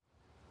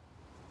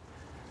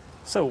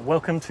So,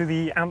 welcome to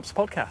the AMPS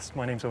podcast.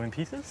 My name's Owen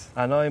Peters.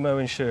 And I'm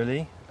Owen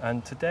Shirley,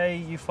 and today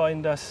you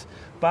find us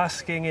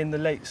basking in the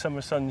late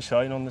summer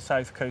sunshine on the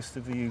south coast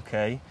of the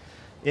UK,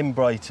 in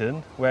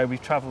Brighton, where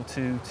we've travelled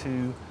to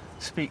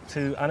speak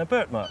to Anna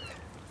Burtmark.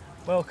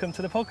 Welcome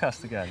to the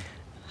podcast again.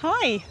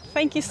 Hi,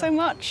 thank you so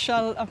much.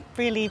 I'm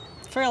really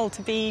thrilled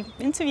to be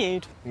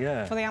interviewed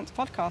for the AMPS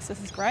podcast.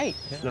 This is great.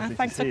 Yeah. And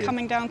thanks for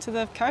coming down to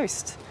the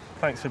coast.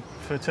 Thanks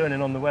for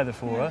turning on the weather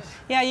for us.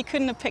 Yeah, you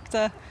couldn't have picked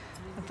a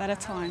better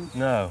time.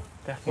 No.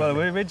 Definitely.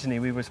 Well, originally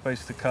we were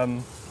supposed to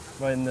come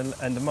right in the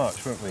end of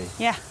March, weren't we?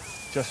 Yeah.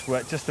 Just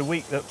the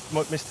week that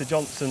Mr.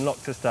 Johnson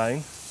locked us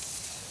down.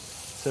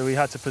 So we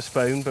had to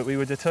postpone, but we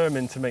were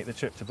determined to make the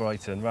trip to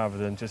Brighton rather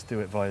than just do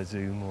it via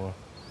Zoom or,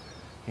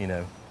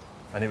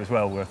 and it was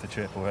well worth the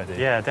trip already.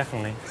 Yeah,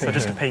 definitely. So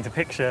just to paint a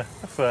picture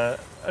for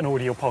an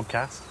audio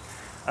podcast,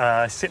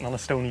 sitting on a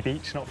stony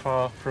beach not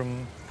far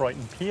from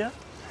Brighton Pier,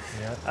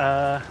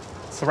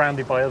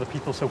 surrounded by other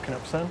people soaking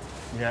up sun.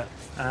 Yeah.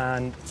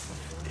 And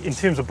in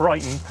terms of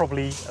Brighton,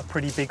 probably a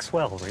pretty big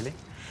swell, really.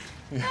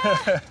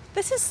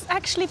 This is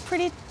actually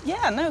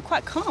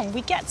quite calm.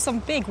 We get some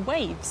big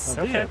waves.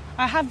 Okay.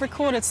 I have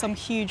recorded some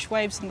huge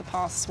waves in the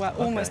past where I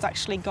almost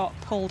actually got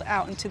pulled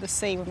out into the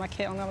sea with my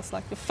kit on. I was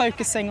like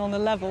focusing on the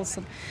levels.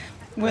 And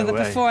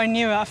before I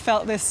knew it, I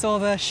felt the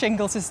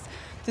shingles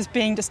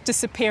just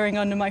disappearing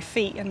under my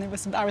feet, and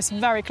I was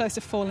very close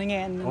to falling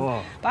in.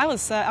 But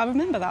I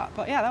remember that.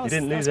 But yeah, that was. You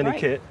didn't lose any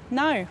kit?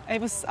 No,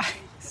 it was. I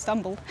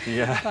stumbled.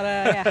 Yeah. But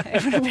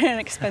it would have been an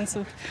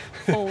expensive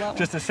fall. That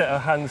Just a set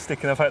of hands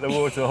sticking up out the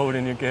water,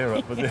 holding your gear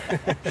up, wasn't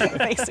it?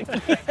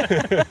 Basically.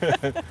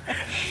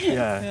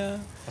 Yeah.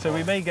 So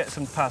we may get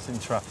some passing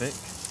traffic.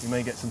 We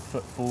may get some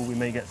footfall. We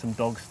may get some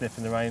dogs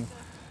sniffing around.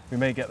 We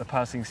may get the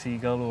passing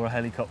seagull or a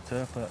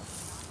helicopter, but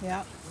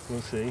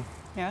we'll see.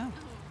 Yeah.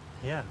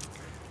 Yeah.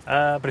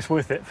 But it's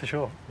worth it for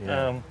sure.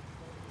 Yeah.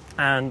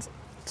 And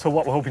so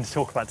what we're hoping to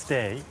talk about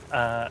today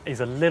is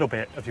a little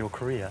bit of your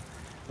career,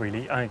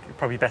 really. I think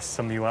probably best to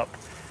sum you up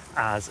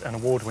as an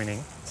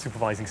award-winning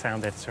supervising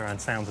sound editor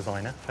and sound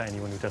designer, for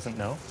anyone who doesn't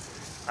know.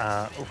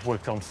 I've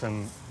worked on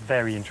some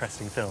very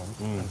interesting films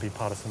and been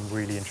part of some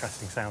really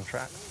interesting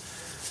soundtracks.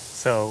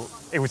 So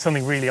it was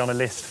something really on a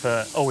list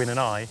for Owen and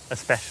I,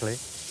 especially,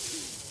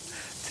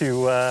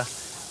 to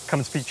come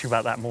and speak to you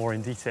about that more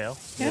in detail.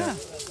 Yeah.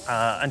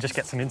 And just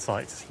get some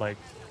insights, like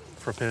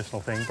for a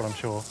personal thing, but I'm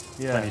sure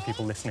plenty of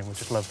people listening would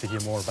just love to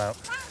hear more about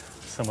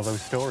some of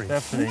those stories.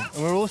 Definitely.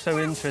 And we're also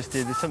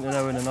interested, it's something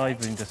Owen and I have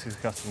been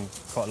discussing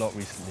quite a lot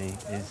recently,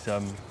 is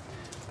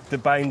the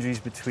boundaries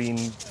between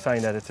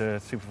sound editor,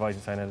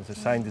 supervising sound editor,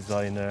 sound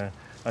designer,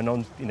 and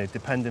on,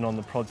 depending on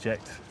the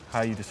project,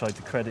 how you decide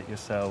to credit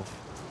yourself,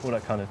 all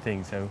that kind of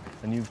thing. So,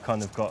 and you've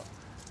kind of got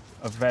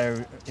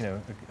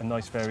a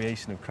nice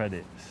variation of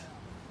credits,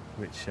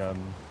 which,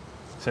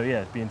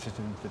 it'd be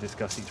interesting to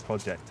discuss each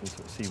project and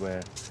sort of see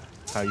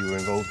how you were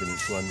involved in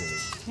each one, really.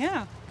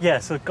 Yeah. Yeah,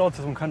 so Gods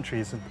of Some Country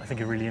is, I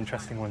think, a really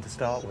interesting one to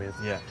start with.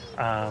 Yeah.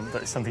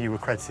 That's something you were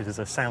credited as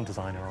a sound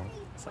designer on,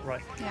 is that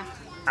right? Yeah.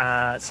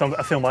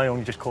 A film I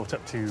only just caught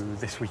up to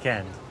this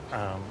weekend,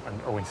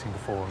 and Owen's seen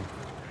before, and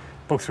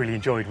both really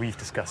enjoyed, we've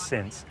discussed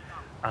since.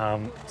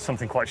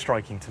 Something quite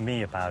striking to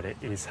me about it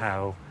is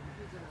how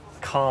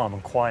calm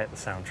and quiet the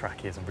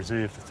soundtrack is and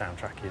reserved the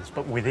soundtrack is,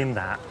 but within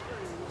that,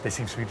 there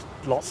seems to be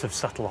lots of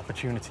subtle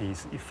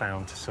opportunities that you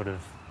found to sort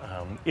of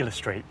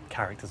illustrate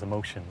characters'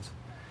 emotions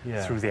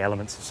through the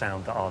elements of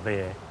sound that are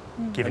there,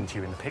 given to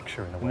you in the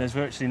picture in a way. And there's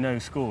virtually no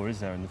score,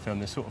 is there, in the film?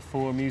 There's sort of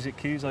 4 music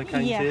cues I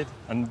counted,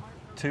 and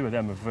 2 of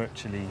them are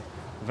virtually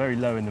very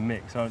low in the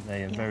mix, aren't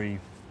they, and very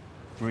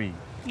brief.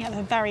 Yeah,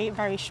 they're very,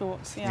 very short.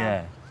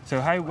 Yeah.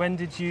 So when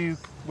did you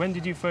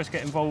first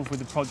get involved with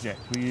the project?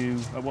 Were you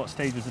at what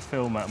stage was the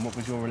film at, and what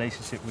was your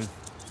relationship with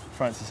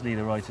Francis Lee,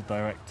 the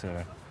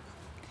writer-director,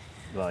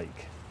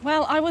 like?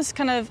 Well, I was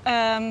kind of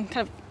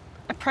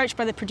approached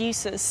by the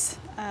producers,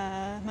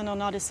 Manon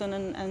Nardison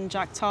and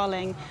Jack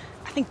Tarling,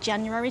 I think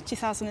January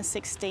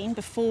 2016,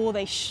 before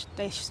the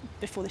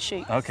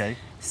shoot. Okay.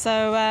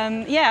 So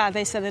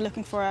they said they're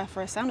looking for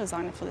a sound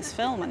designer for this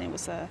film, and it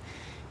was a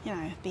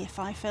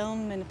BFI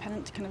film,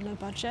 independent, kind of low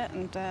budget,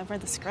 and read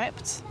the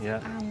script.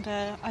 Yeah. And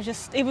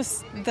it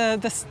was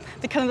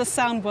the kind of the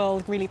sound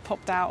world really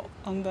popped out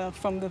from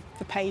the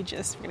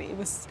pages. Really, it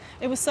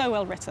was so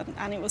well written,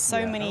 and it was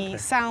so many.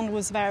 Sound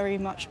was very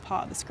much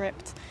part of the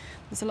script.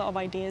 There's a lot of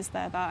ideas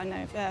there that I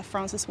know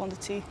Francis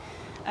wanted to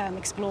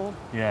explore.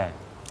 Yeah.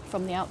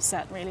 From the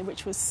outset, really,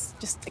 which was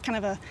just kind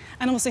of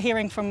and also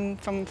hearing from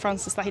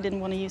Francis that he didn't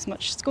want to use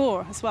much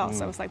score as well.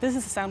 So I was like, this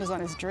is a sound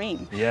designer's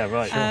dream. Yeah,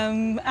 right. Sure.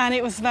 And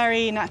it was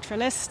very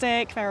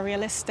naturalistic, very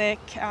realistic,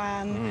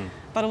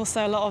 but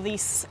also a lot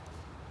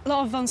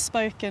of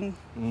unspoken.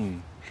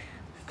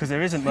 Because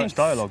there isn't much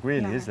dialogue,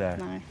 really, is there?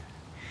 No.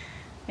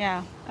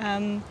 Yeah.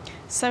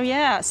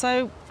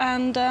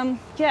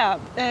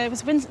 It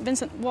was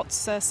Vincent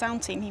Watt's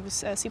sound team. He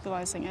was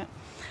supervising it.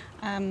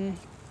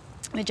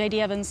 With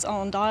J.D. Evans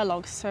on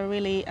dialogue, so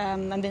really,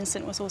 and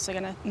Vincent was also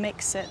going to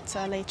mix it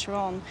later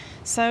on.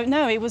 So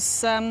no, it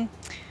was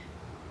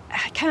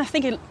I kind of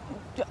think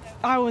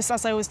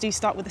as I always do,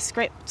 start with the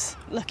script,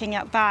 looking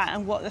at that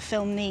and what the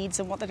film needs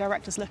and what the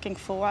director's looking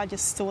for. I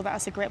just saw that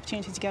as a great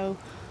opportunity to go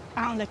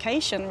out on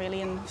location,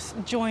 really, and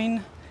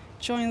join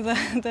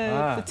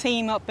the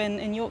team up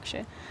in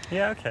Yorkshire.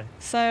 Yeah, okay.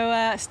 So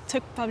it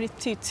took probably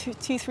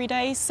 3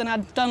 days, and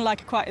I'd done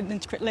like quite an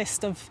intricate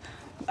list of.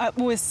 I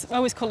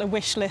always call it a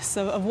wish list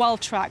of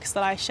wild tracks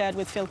that I shared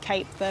with Phil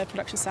Cape, the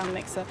production sound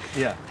mixer,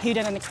 who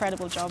did an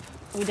incredible job.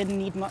 We didn't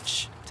need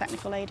much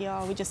technical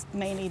ADR. We just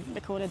mainly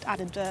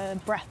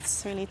added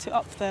breaths really to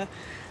up the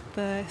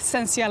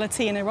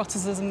sensuality and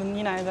eroticism and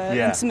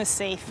the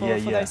intimacy for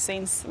those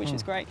scenes, which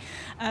is great.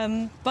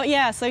 But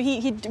yeah, so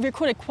he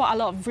recorded quite a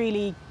lot of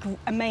really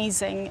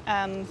amazing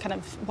kind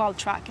of wild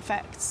track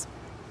effects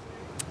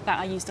that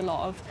I used a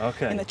lot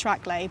of in the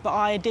track lay. But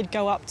I did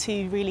go up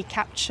to really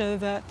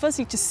capture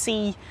firstly to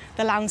see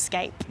the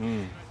landscape,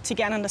 to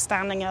get an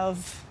understanding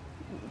of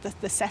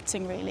the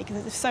setting, really,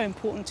 because it's so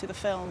important to the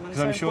film. And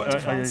I'm sure,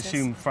 I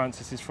assume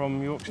Francis is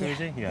from Yorkshire, is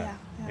he? Yeah.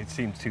 It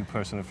seemed too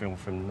personal a film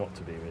for him not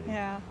to be, really.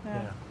 Yeah.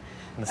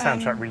 And the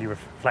soundtrack really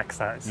reflects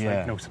that. It's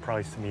like no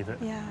surprise to me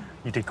that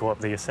you did go up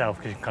there yourself,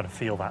 because you can kind of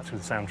feel that through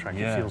the soundtrack.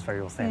 It feels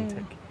very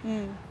authentic.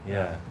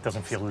 It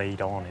doesn't feel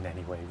laid on in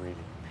any way, really.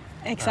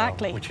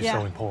 Exactly. Which is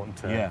so important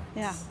to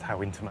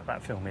how intimate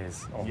that film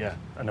is on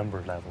a number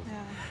of levels.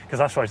 Because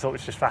that's what I thought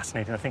was just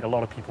fascinating. I think a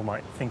lot of people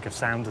might think of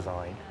sound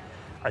design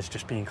as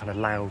just being kind of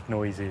loud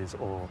noises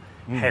or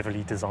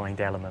heavily designed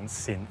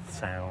elements, synth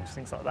sounds,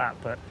 things like that.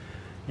 But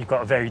you've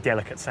got a very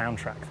delicate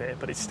soundtrack there,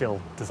 but it's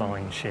still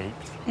designed,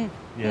 shaped,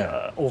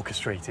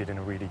 orchestrated in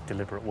a really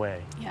deliberate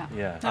way.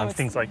 And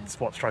things like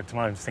what struck to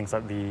mind, things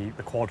like the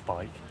quad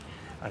bike,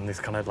 and this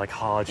kind of like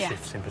hard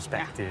shifts in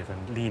perspective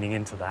and leaning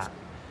into that.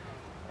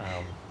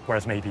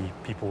 Whereas maybe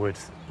people would,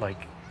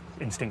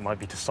 instinct might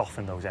be to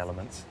soften those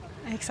elements.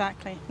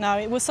 Exactly. No,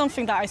 it was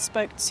something that I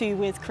spoke to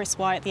with Chris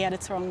Wyatt, the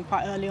editor, on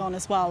quite early on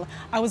as well.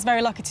 I was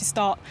very lucky to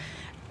start,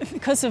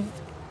 because of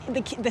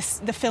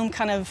the film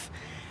kind of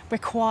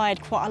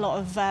required quite a lot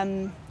of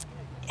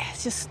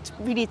just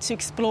really to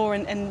explore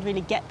and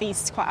really get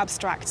these quite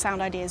abstract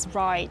sound ideas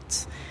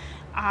right.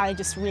 I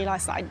just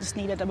realised that I just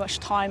needed as much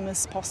time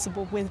as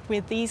possible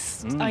with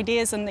these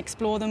ideas and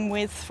explore them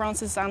with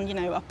Francis and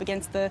up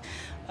against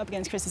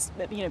Chris's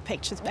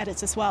pictures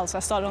edits as well. So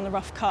I started on the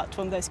rough cut,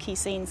 one of those key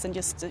scenes, and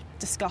just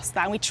discussed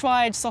that. And we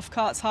tried soft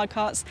cuts, hard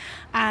cuts,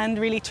 and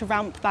really to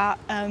ramp that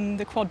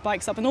the quad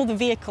bikes up and all the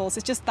vehicles.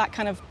 It's just that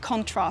kind of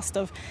contrast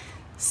of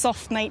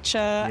soft nature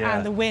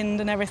and the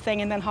wind and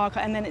everything, and then hard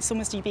cut, and then it's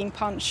almost you being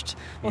punched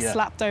or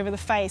slapped over the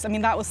face. I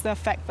mean, that was the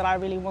effect that I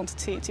really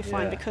wanted to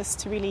find, because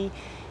to really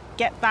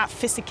get that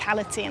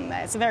physicality in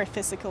there. It's a very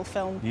physical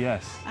film.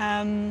 Yes.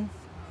 And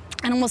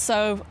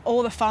also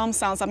all the farm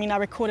sounds. I mean, I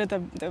recorded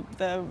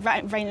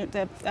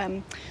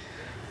the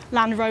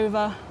Land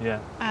Rover. Yeah.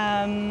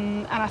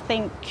 And I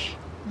think,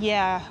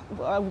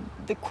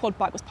 the quad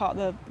bike was part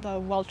of the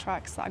wild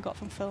tracks that I got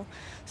from Phil.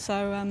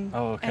 So and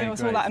it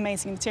was all that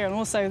amazing material. And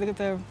also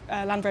the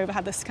Land Rover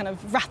had this kind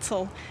of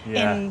rattle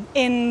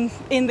in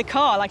the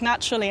car, like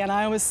naturally. And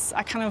one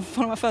of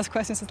my first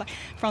questions was like,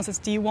 Francis,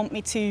 do you want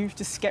me to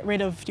just get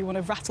rid of? Do you want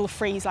to rattle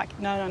free? He's like,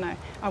 no,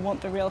 I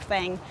want the real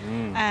thing.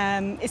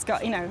 It's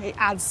got it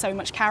adds so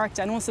much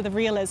character, and also the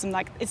realism.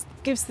 Like it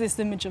gives this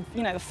image of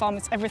the farm.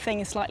 Everything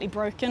is slightly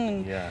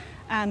broken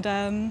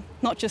and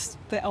not just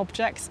the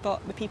objects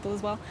but the people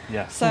as well.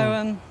 Yeah.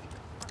 So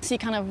you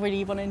kind of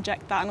really want to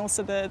inject that, and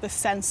also the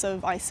sense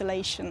of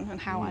isolation and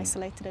how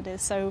isolated it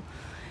is. So,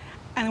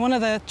 and one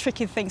of the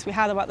tricky things we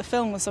had about the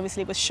film was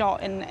obviously it was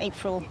shot in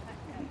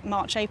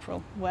March,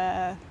 April,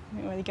 where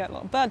you get a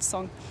lot of bird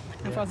song,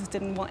 and Francis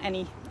didn't want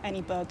any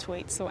bird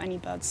tweets or any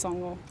bird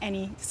song or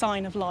any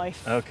sign of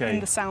life in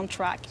the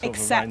soundtrack,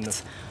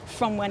 except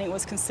from when it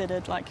was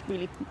considered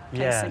really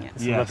placing it.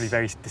 Some lovely,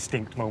 very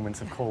distinct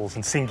moments of calls,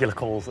 and singular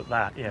calls at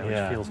that,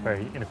 which feels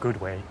very, in a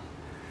good way,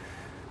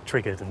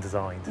 triggered and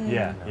designed.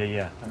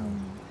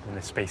 And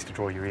there's space to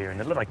draw your ear, and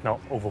it looked like not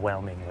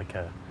overwhelming like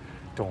a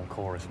Dawn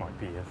chorus might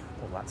be of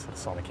all that sort of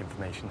sonic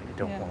information that you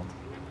don't want.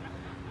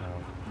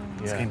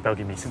 It's been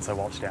bugging me since I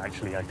watched it,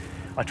 actually.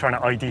 I try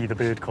to ID the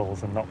bird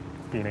calls and not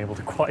being able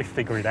to quite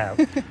figure it out.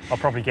 I'll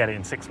probably get it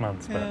in 6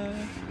 months. But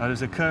there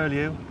was a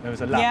curlew, there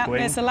was a lapwing. Yeah,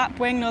 there's a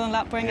lapwing, northern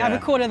lapwing. I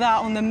recorded that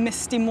on the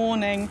misty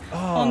morning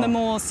on the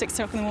moors, 6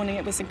 o'clock in the morning.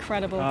 It was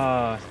incredible.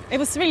 It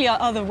was really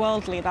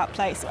otherworldly, that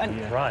place. And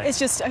it's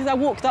just, I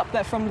walked up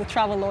there from the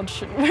travel lodge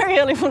very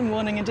early one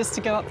morning, and just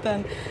to go up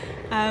there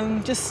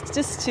and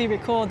just to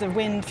record the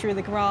wind through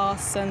the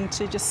grass, and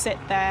to just sit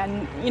there,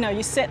 and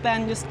you sit there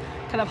and just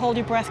kind of hold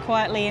your breath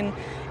quietly, and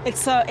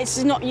it's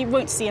just not, you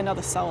won't see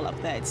another soul up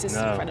there. It's just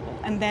incredible.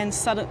 And then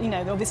suddenly,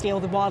 obviously all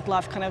the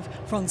wildlife kind of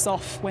runs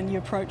off when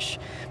you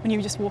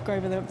just walk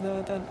over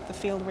the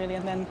field, really.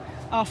 And then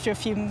after a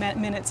few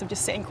minutes of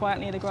just sitting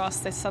quietly in the grass,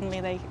 they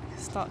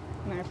start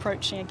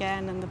approaching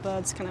again, and the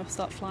birds kind of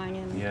start flying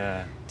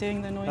in,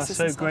 doing their noises.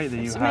 That's so great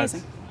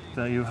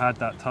that you had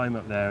that time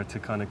up there to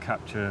kind of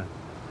capture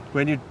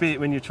when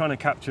you're trying to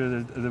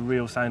capture the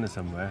real sound of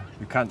somewhere,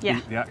 you can't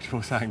beat the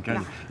actual sound,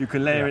 can you? You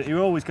can layer it.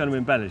 You're always going to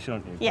embellish,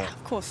 aren't you? Yeah,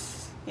 of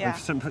course. Yeah.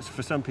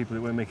 For some people, it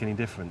won't make any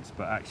difference,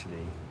 but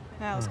actually.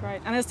 Yeah, that's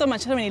great. And there's so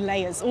many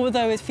layers.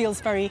 Although it feels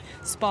very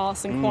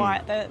sparse and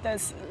quiet,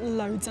 there's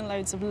loads and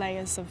loads of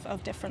layers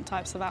of different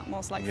types of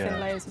atmos, like thin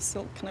layers of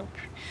silk, kind of.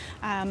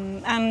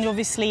 And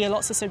obviously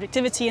lots of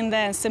subjectivity in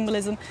there and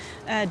symbolism.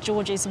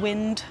 George's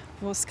wind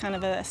was kind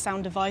of a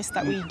sound device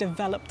that we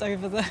developed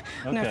over the...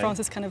 You know,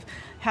 Francis kind of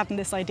had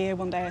this idea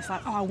one day. It's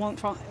like, I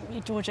want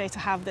George to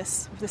have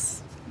this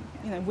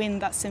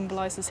wind that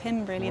symbolises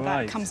him, really,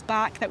 that comes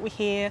back, that we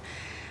hear.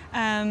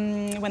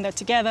 When they're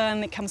together,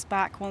 and it comes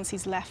back once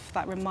he's left,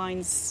 that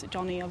reminds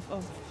Johnny of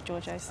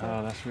George.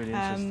 So, that's really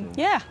interesting.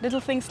 Yeah,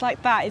 little things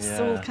like that. It's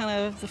all kind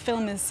of, the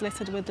film is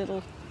littered with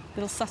little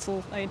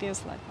subtle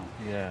ideas like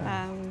that.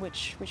 Yeah.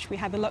 Which we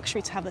had the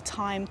luxury to have the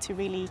time to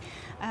really,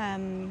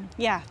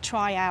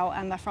 try out,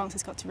 and that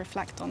Francis got to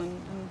reflect on, and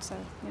so,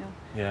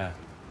 Yeah.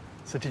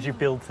 So did you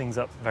build things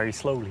up very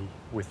slowly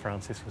with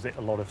Francis? Was it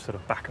a lot of sort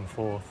of back and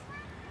forth,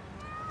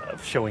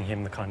 of showing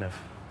him the kind of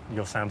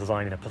your sound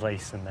design in a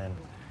place, and then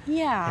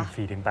him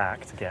feeding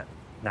back to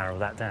narrow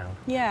that down?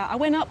 Yeah, I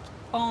went up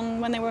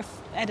when they were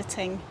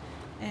editing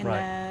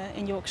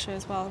in Yorkshire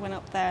as well. I went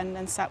up there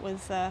and sat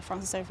with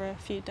Francis over a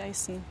few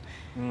days and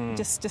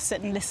just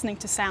sitting listening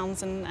to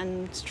sounds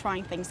and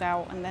trying things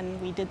out. And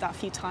then we did that a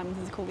few times.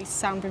 There's called these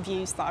sound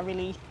reviews that I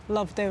really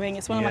love doing.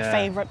 It's one of my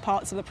favourite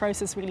parts of the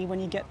process, really,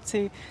 when you get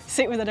to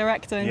sit with the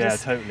director and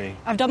totally.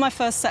 I've done my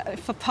first set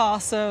for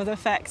pass of the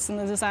effects and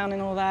the sound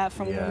and all that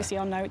from obviously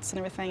our notes and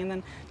everything, and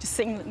then just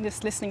sitting,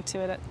 just listening to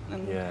it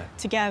and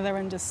together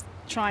and just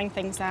trying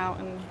things out,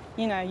 and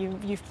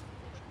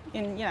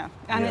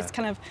it's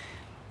kind of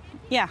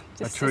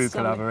just a true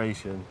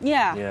collaboration.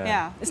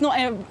 Yeah. It's not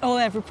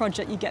every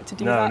project you get to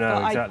do that. No,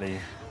 but exactly.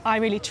 I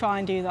really try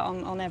and do that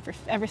on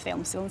every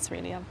film since,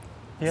 really.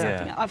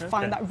 I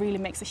find that really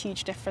makes a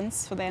huge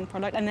difference for the end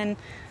product. And then,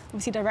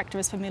 obviously, the director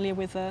is familiar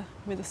with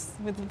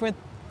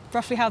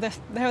roughly how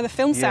the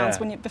film sounds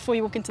before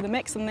you walk into the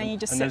mix, and then you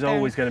just. And sit there's there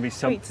always going to be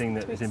something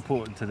that tweets. is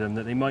important to them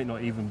that they might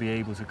not even be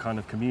able to kind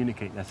of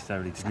communicate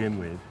necessarily to begin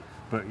with,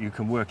 but you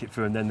can work it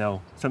through, and then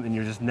something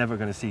you're just never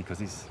going to see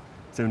because it's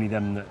only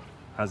them that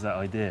has that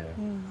idea.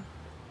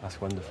 That's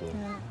wonderful.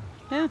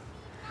 Yeah.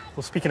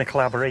 Well, speaking of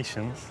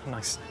collaborations,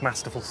 nice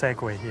masterful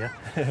segue here.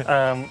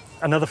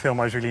 Another film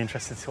I was really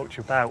interested to talk to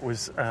you about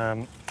was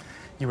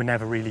You Were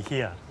Never Really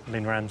Here,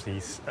 Lynn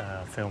Ramsey's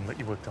film that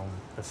you worked on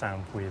the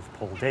sound with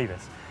Paul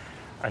Davis.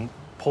 And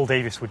Paul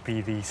Davis would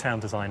be the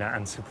sound designer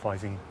and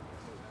supervising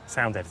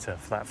sound editor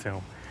for that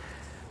film.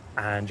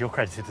 And you're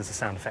credited as a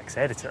sound effects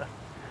editor.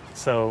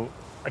 So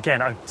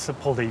again,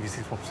 Paul Davis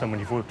is someone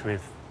you've worked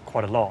with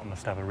quite a lot and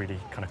must have a really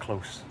kind of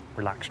close,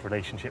 relaxed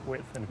relationship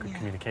with and good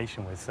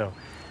communication with. So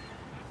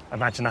I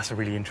imagine that's a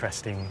really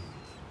interesting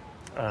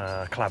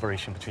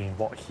collaboration between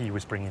what he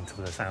was bringing to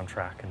the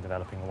soundtrack and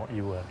developing and what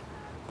you were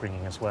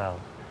bringing as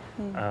well.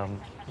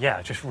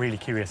 Just really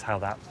curious how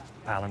that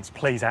balance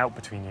plays out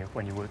between you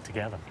when you work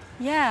together.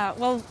 Yeah,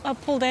 well,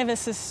 Paul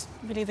Davis is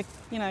really the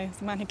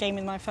man who gave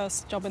me my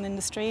first job in the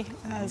industry.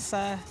 As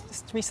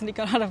just recently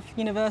got out of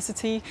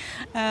university,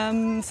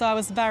 so I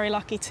was very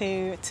lucky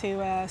to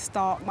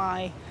start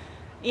my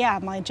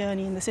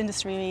journey in this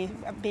industry,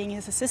 being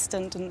his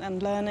assistant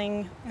and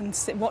learning and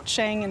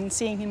watching and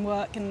seeing him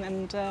work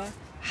and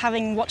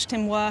having watched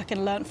him work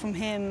and learnt from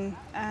him.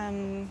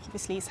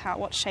 Obviously, is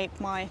what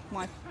shaped my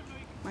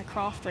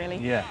craft, really.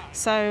 Yeah.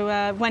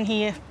 So when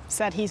he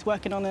said he's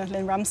working on a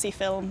Lynn Ramsey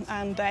film,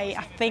 and I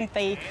think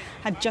they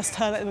had just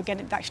heard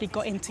that actually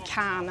got into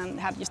Cannes and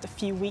had just a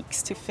few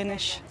weeks to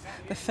finish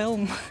the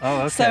film.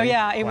 Oh, okay. So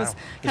it was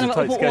kind of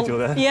a tight schedule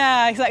there.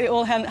 Yeah, exactly.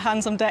 All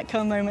hands on deck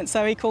kind of moment.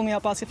 So he called me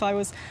up, asked if I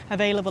was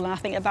available, and I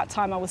think at that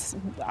time I was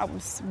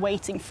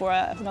waiting for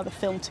another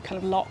film to kind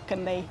of lock,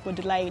 and they were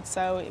delayed,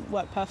 so it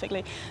worked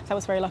perfectly. So I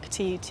was very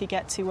lucky to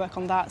get to work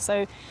on that.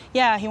 So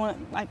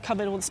I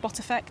covered all the spot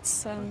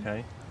effects.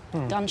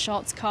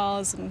 Gunshots,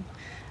 cars, and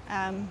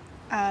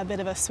a bit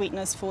of a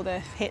sweetness for the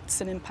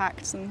hits and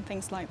impacts and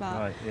things like that.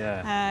 Right,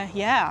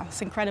 yeah.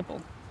 It's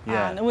incredible.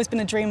 Yeah. And it's always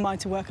been a dream of mine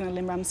to work on a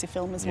Lynn Ramsey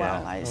film as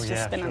well.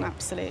 It's been an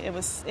absolute, it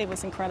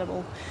was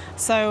incredible.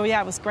 So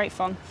it was great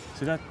fun.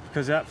 So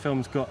because that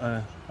film's got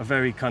a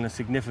very kind of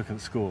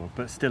significant score,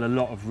 but still a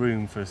lot of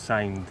room for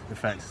sound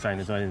effects, sound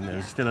design in there.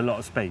 There's still a lot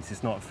of space.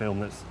 It's not a film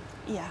that's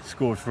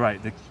scored throughout.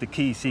 The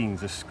key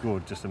scenes are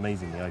scored just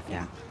amazingly, I think.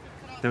 Yeah.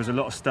 There was a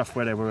lot of stuff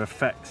where there were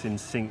effects in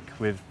sync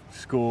with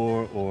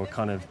score or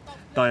kind of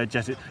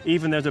diegetic.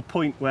 Even there's a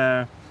point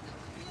where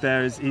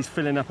he's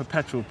filling up a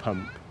petrol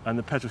pump and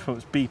the petrol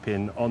pump's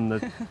beeping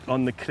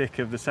on the click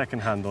of the second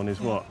hand on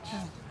his watch.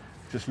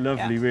 Just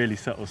lovely, really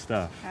subtle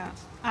stuff. Yeah.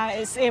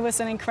 It was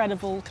an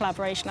incredible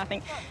collaboration, I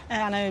think.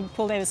 I know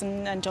Paul Davis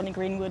and Johnny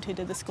Greenwood, who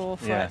did the score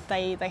for it,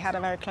 they had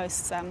a very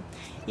close,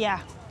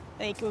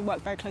 they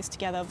worked very close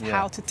together of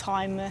how to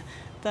time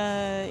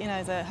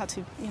how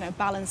to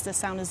balance the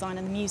sound design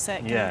and the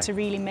music, and to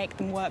really make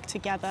them work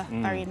together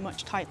very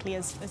much tightly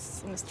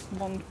as almost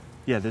one.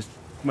 Yeah,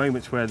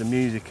 moments where the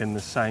music and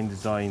the sound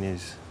design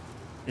is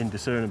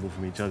indiscernible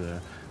from each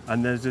other,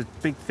 and there's a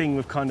big thing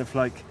with kind of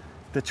like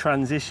the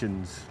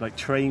transitions, like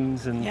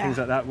trains and things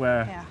like that,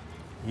 where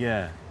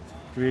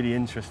really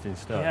interesting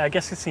stuff. Yeah, I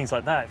guess it seems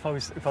like that. If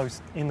I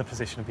was in the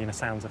position of being a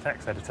sounds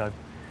effects editor, I'd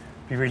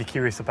be really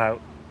curious about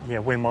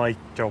where my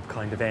job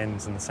kind of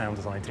ends and the sound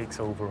design takes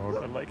over,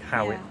 or like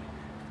how it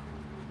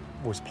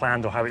was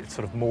planned, or how it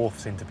sort of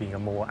morphs into being a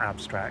more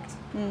abstract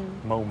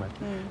moment.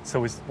 So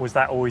was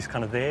that always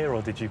kind of there,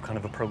 or did you kind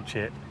of approach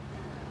it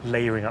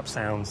layering up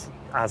sounds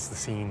as the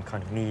scene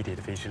kind of needed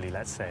visually,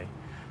 let's say,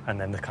 and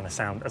then the kind of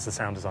sound, as the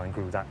sound design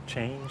grew, that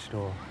changed?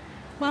 Or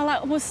well, I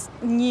always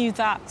knew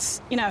that,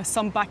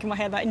 some back in my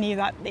head, that I knew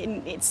that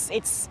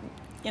it's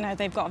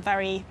they've got a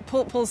very,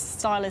 Paul's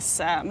style is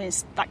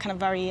it's that kind of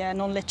very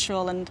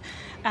non-literal,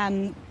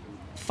 and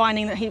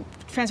finding that he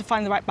trying to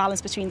find the right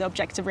balance between the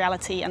objective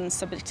reality and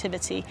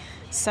subjectivity.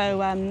 So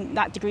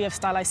that degree of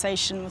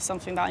stylization was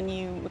something that I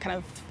knew, kind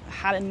of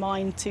had in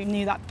mind,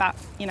 knew that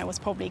was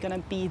probably going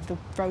to be the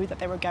road that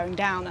they were going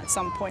down at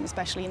some point,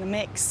 especially in the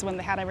mix when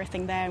they had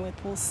everything there, and with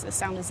Paul's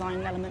sound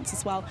design elements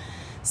as well.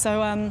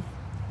 So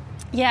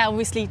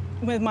obviously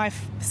with my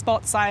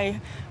spots,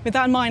 with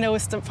that in mind, I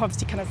was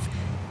obviously kind of,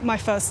 my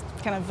first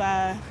kind of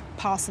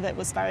pass of it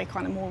was very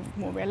kind of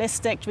more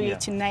realistic, really,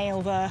 to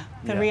nail the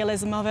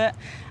realism of it,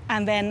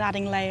 and then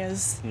adding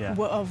layers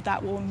of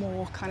that were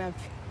more kind of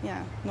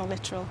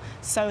non-literal.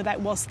 So that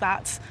was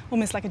that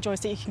almost like a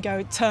joystick. You can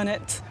go turn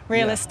it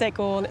realistic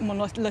or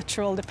more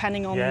literal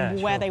depending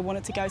on where they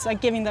wanted to go. So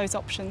giving those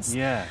options.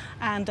 Yeah.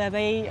 And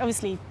they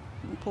obviously,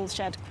 Paul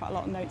shared quite a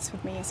lot of notes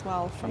with me as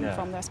well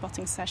from their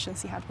spotting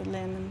sessions he had with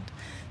Lynn, and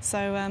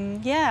so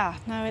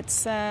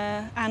it's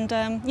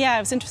it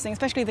was interesting.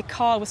 Especially the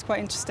car was quite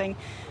interesting,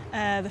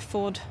 the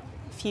Ford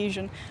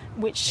Fusion,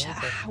 which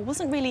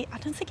wasn't really, I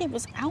don't think it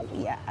was out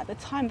yet at the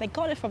time. They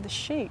got it from the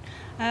shoot.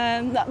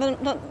 Not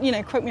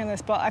quote me on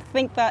this, but I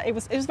think that it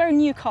was a very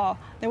new car.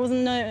 There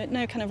wasn't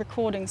no kind of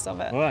recordings of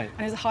it, and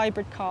it was a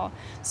hybrid car.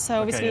 So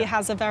obviously it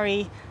has a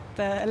very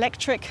the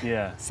electric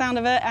sound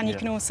of it, and you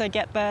can also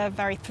get the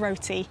very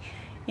throaty,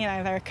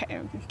 very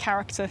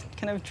character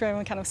kind of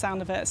driven kind of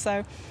sound of it.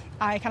 So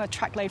I kind of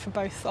track laid for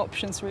both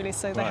options really,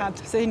 so they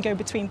can go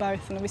between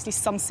both, and obviously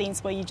some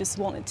scenes where you just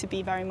want it to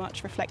be very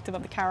much reflective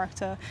of the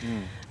character,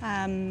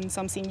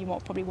 some scene you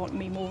probably want to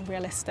be more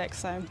realistic,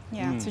 so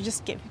so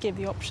just give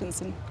the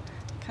options and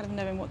kind of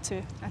knowing what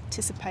to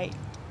anticipate,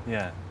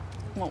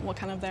 what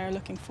kind of they're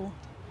looking for.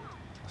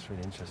 That's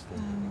really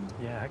interesting.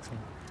 Excellent.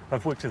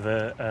 I've worked with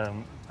a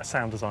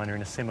sound designer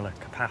in a similar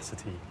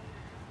capacity,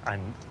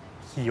 and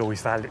he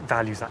always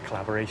values that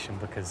collaboration,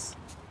 because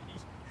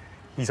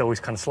he's always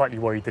kind of slightly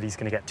worried that he's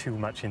going to get too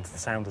much into the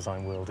sound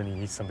design world, and he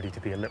needs somebody to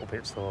be a little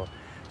bit sort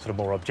of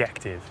more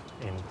objective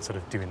in sort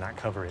of doing that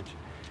coverage.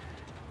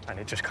 And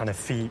it just kind of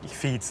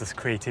feeds this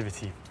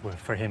creativity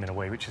for him in a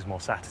way which is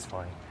more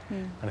satisfying.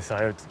 And so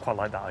I quite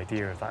like that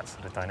idea of that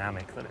sort of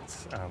dynamic, that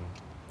it's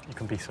you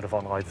can be sort of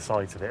on either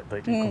sides of it, but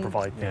you can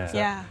provide things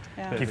that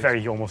give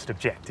very almost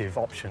objective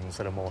options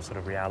that are more sort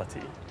of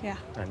reality.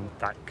 And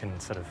that can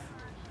sort of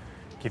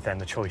give them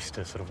the choice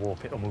to sort of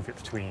warp it or move it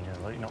between,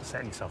 like you're not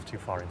setting yourself too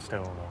far in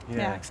stone.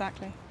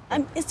 Exactly.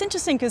 And it's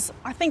interesting because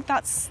I think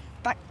that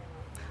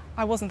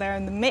I wasn't there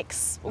in the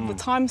mix all the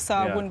time, so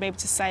I wouldn't be able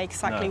to say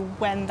exactly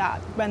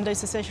when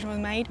those decisions were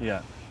made.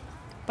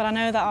 But I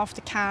know that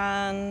after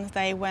Cannes,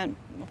 they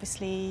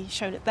obviously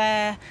showed it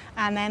there,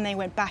 and then they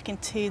went back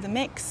into the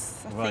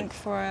mix, I think,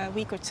 for a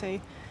week or two.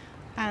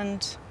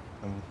 And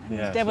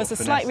there was a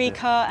slight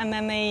recut, and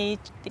then they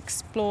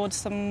explored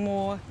some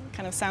more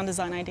kind of sound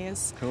design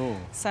ideas. Cool.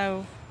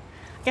 So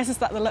I guess it's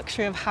the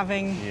luxury of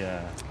having,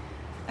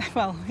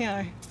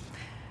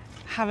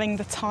 having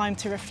the time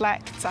to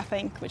reflect, I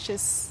think, which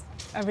is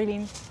a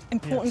really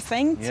important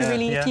thing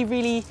to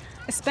really,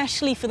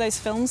 especially for those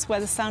films where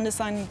the sound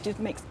design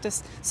makes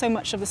just so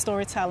much of the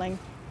storytelling.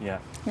 And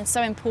it's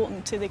so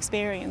important to the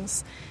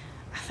experience.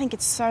 I think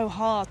it's so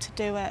hard to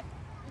do it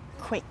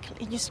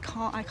quickly. You just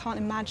can't. I can't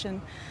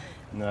imagine.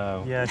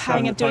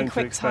 Having a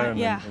quick time.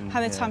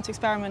 Having time to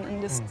experiment,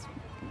 and just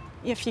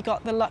if you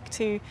got the luck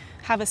to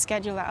have a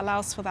schedule that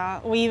allows for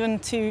that, or even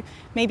to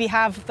maybe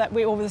have that.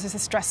 We always is a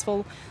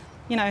stressful,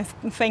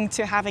 thing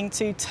to having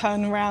to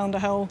turn around a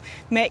whole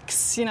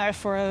mix,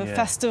 for a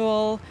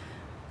festival.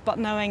 But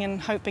knowing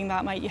and hoping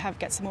that might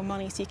get some more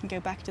money so you can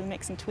go back to the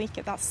mix and tweak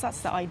it. That's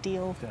the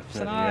ideal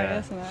scenario,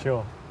 isn't it?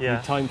 Sure. Yeah.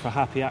 You time for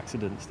happy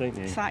accidents, don't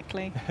you?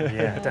 Exactly.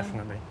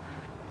 Definitely.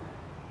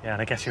 Yeah,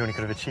 and I guess you only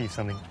could have achieved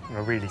something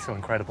really so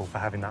incredible for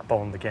having that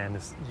bond again.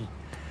 As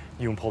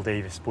you and Paul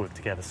Davis work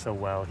together so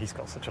well. He's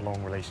got such a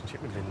long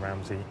relationship with Lynn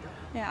Ramsey.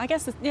 Yeah, I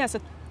guess it's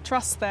a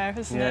trust there,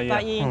 isn't it?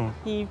 That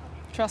you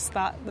trust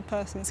that the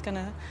person's going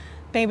to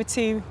be able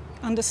to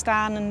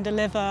understand and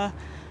deliver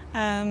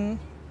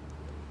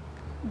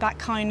that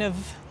kind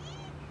of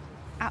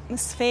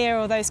atmosphere,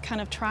 or those kind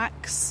of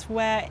tracks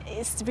where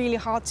it's really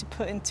hard to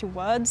put into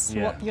words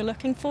what you're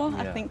looking for.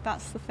 I think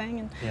that's the thing,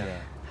 and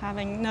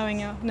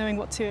knowing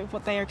what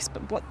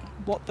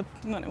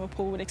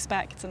Paul would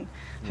expect, and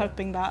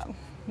hoping that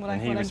what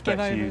and I he give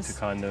respects over. you to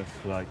kind of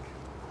like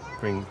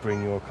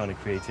bring your kind of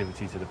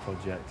creativity to the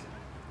project.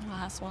 Well,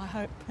 that's what I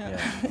hope. Yeah.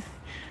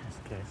 That's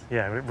the case.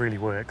 Yeah, it really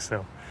works.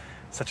 So,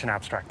 such an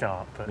abstract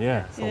art, but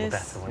Yeah. it's all the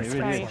better when It It's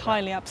really very is.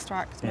 highly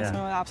abstract. Yeah. It's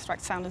more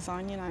abstract sound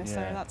design, you know. So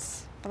Yeah.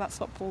 that's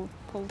what Paul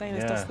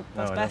Davis Yeah. does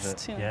No, I love best.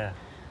 it. You know. Yeah,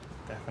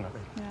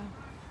 definitely.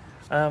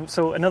 Yeah.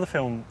 So another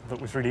film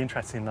that was really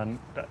interesting and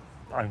that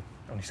I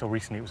only saw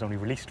recently, it was only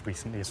released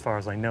recently as far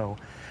as I know,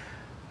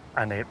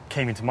 and it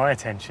came into my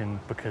attention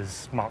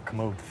because Mark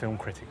Kermode, the film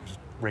critic, was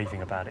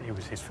raving about it. It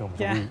was his film of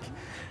the Yeah. week.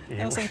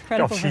 That was an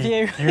incredible Gosh,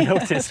 review. You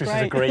noticed, That's which is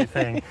a great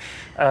thing,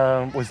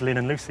 was Lynn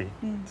and Lucy.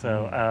 Mm.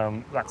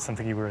 So that's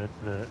something you were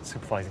the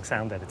supervising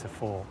sound editor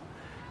for.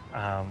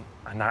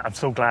 And I'm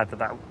so glad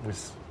that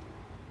was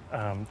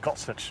got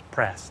such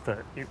press that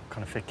it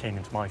kind of came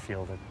into my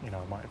field that, you know,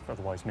 I might have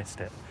otherwise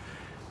missed it.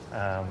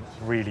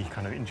 Really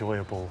kind of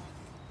enjoyable,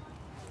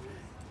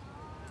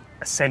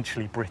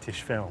 essentially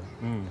British film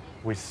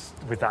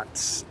with that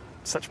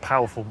such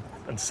powerful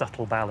and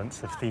subtle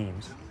balance of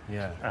themes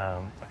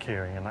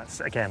occurring, and that's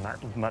again that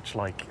much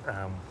like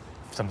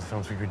some of the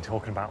films we've been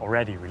talking about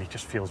already. Really,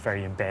 just feels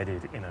very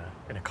embedded in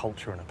a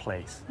culture and a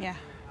place. Yeah.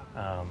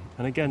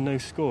 And again, no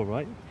score,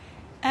 right?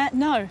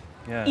 No.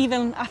 Yeah.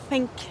 Even I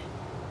think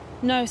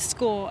no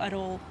score at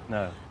all.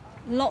 No.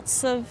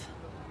 Lots of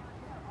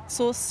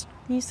source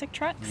music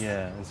tracks.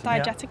 Yeah. And some,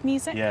 Diegetic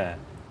music. yeah.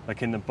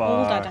 Like in the All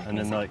bar diegetic and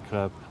the music.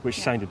 nightclub, which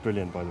Yeah. sounded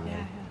brilliant, by the way.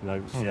 Yeah, You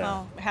know, yeah.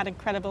 Oh, it had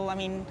incredible. I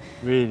mean,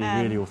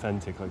 Really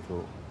authentic, I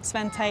thought.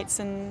 Sven Tates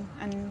and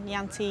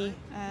Yanti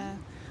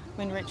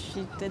Winrich,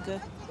 who did the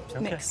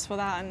mix for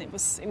that, and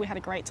we had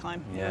a great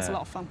time. It was a Yeah.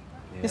 lot of fun.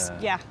 Yeah. Just,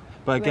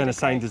 But again, really a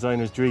sound great.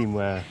 designer's dream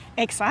where...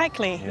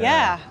 Exactly, Yeah.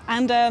 yeah.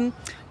 And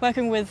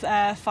working with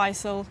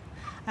Faisal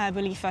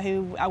Boulifa,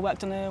 who I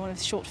worked on one of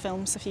his short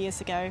films a few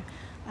years ago,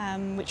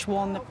 which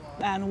won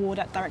an award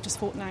at Directors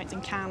Fortnight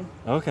in Cannes,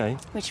 Okay.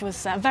 which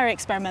was a very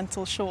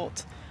experimental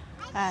short.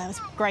 It was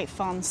great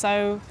fun.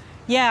 So,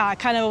 yeah, I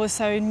kind of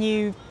also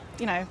knew,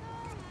 you know,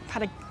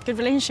 had a good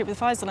relationship with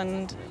Faisal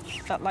and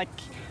felt like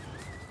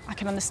I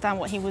could understand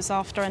what he was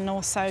after, and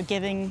also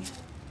giving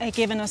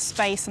us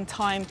space and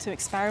time to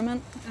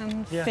experiment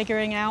and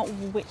figuring out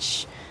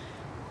which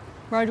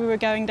road we were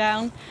going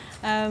down.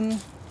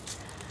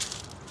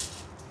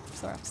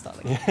 Sorry, I have to start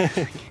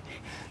again.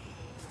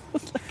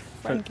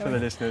 For the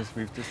listeners,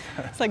 we've just...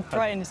 It's like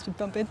Brighton is to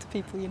bump into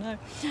people, you know.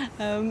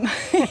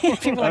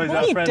 People are like, is what that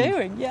are you friend?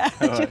 doing? Yeah.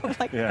 Oh, right. You're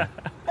like, Yeah.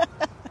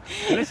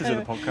 Well, this is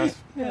the podcast.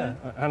 Yeah.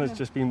 Hannah's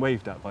just been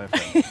waved at by a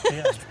friend.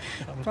 Yeah.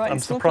 I'm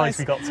Brighton's still surprised place.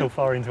 we got so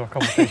far into our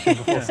conversation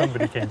before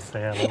somebody came to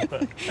say hello.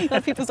 But A lot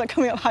of people start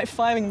coming up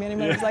high-fiving me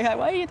anymore. It's like,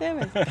 what are you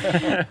doing?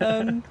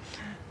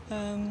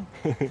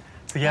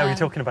 so yeah, we're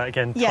talking about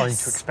again time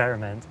Yes. to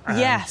experiment. And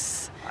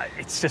Yes.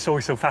 It's just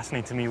always so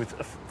fascinating to me with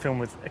a film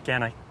with,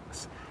 again, I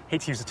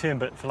hate to use the term,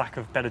 but for lack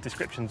of better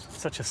descriptions,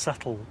 such a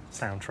subtle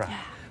soundtrack.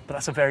 But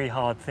that's a very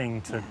hard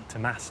thing to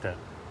master.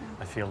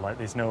 I feel like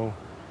there's no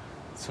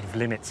sort of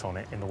limits on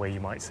it in the way you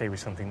might say with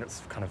something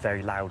that's kind of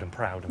very loud and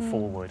proud and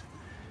forward.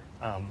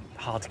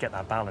 Hard to get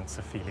that balance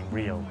of feeling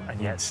real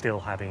and yet still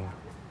having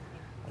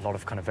a lot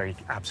of kind of very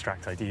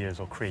abstract ideas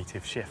or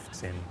creative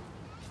shifts in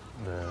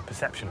the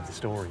perception of the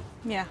story.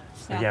 Yeah.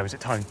 So yeah, was it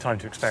time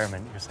to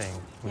experiment? You're saying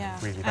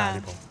was really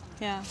valuable.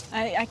 Yeah.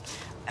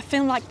 A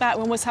film like that,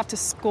 we almost have to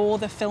score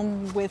the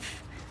film with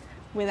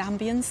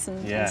ambience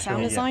and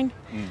sound design.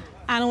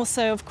 And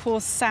also, of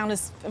course, sound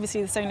is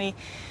obviously there's only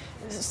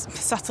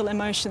subtle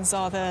emotions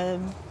are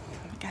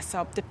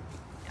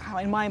how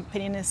in my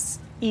opinion is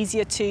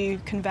easier to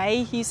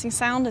convey using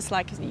sound. It's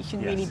like you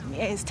can really,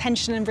 it's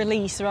tension and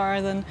release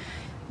rather than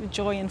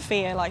joy and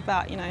fear like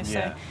that, you know.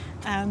 So,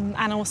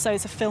 and also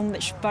it's a film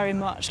that very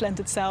much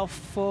lent itself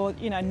for,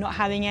 you know, not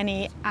having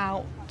any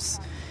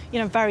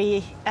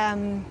very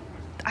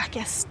I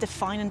guess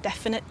defined and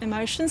definite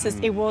emotions.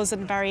 It was a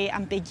very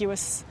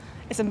ambiguous.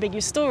 It's an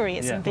ambiguous story.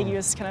 It's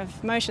ambiguous kind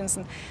of emotions,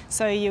 and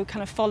so you're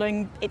kind of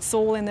following. It's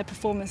all in the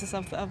performances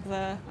of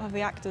the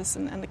actors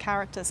and the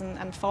characters,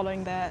 and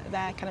following their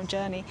kind of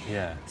journey.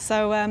 Yeah.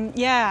 So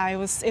it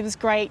was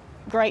great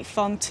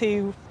fun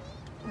to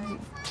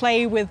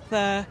play with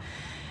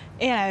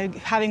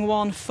having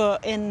one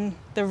foot in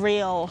the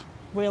real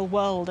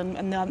world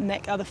and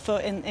the other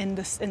foot in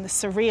the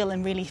surreal,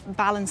 and really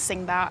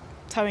balancing that,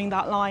 towing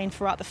that line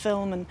throughout the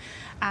film,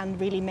 and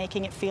really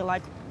making it feel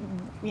like,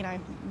 you know,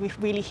 we're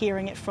really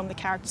hearing it from the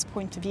character's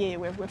point of view.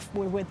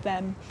 We're with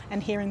them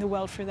and hearing the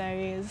world through their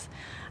ears,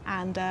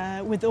 and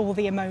with all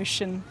the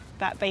emotion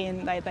that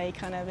they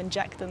kind of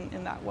inject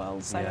in that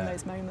world. So in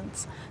those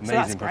moments, amazing so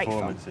that's great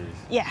performances. fun.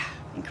 Yeah,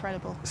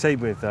 incredible. Same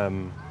with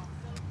all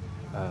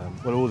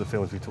the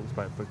films we talked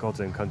about, but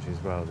God's Own Country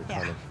as well.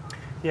 Kind of,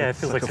 it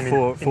feels like some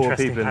four interesting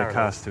people in the parallels.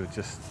 cast who are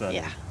just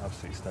stunning,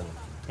 absolutely stunning.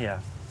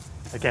 Yeah,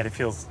 again, it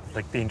feels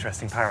like the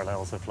interesting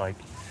parallels of like,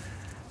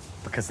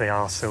 because they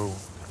are so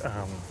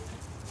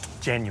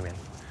genuine.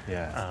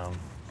 Yeah.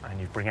 And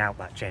you bring out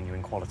that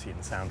genuine quality in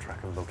the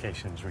soundtrack of the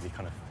locations. Really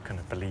kind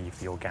of believe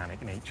the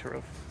organic nature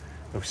of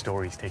those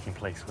stories taking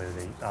place where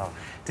they are.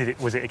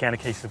 Was it again a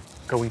case of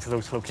going to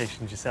those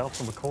locations yourself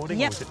and recording?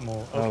 Yep. Or was it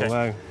more? Okay. Oh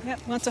wow.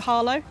 Yep, went to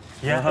Harlow.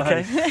 Yeah.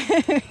 Okay.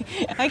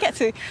 I get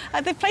to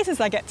the places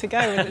I get to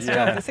go with this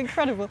job. It's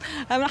incredible.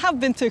 I have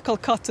been to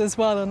Kolkata as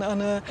well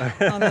on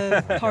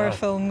a horror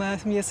film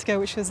some years ago,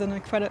 which was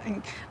an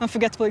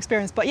unforgettable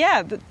experience. But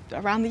yeah,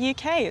 around the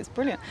UK, it's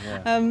brilliant.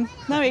 Yeah.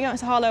 No, we went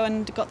to Harlow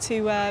and got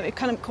to. It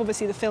kind of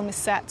obviously the film is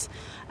set.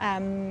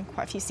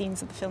 Quite a few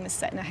scenes of the film is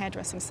set in a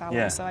hairdressing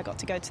salon, so I got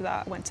to go to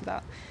that. I went to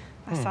that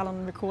salon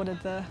and recorded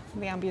the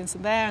ambience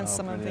in there and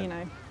some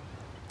brilliant.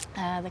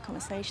 of the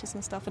conversations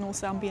and stuff, and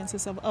also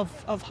ambiences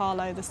of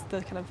Harlow,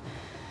 the kind of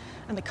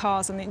and the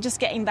cars, and just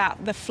getting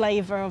the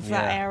flavour of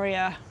that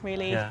area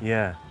really.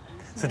 Yeah.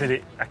 So did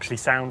it actually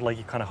sound like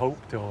you kind of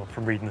hoped, or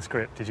from reading the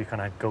script, did you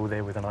kind of go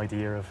there with an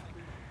idea of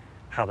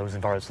how those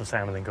environments will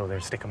sound and then go there,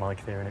 stick a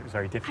mic there, and it was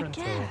very different?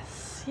 I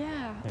guess,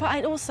 yeah. But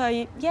I'd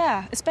also,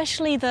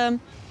 especially the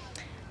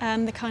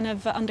kind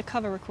of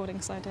undercover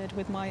recordings I did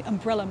with my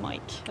umbrella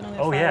mic. I don't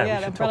know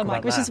if the umbrella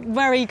mic, which is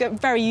very good,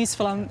 very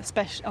useful on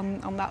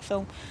that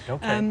film.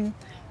 Okay.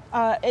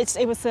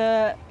 It was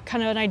a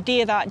kind of an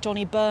idea that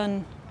Johnny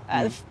Byrne,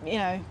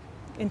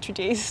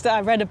 introduced. I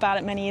read about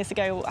it many years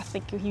ago. I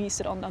think he used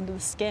it on Under the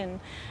Skin,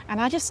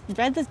 and I just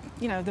read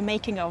the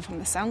making of from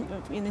the sound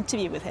in an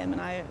interview with him,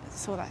 and I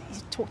saw that he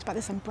talked about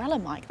this umbrella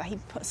mic that he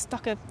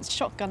stuck a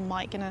shotgun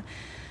mic in a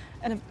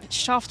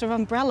shaft of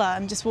umbrella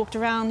and just walked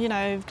around,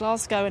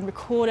 Glasgow and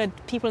recorded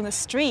people in the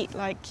street,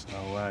 like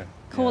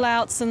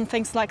call-outs and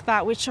things like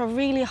that, which are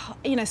really,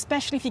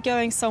 especially if you're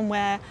going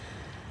somewhere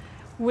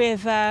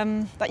with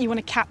that you want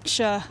to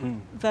capture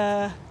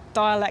the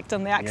dialect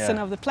and the accent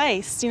of the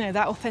place,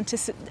 that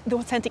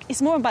authentic.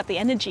 It's more about the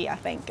energy, I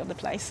think, of the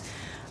place.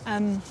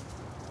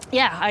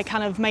 I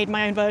kind of made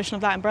my own version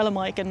of that umbrella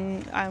mic,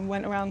 and I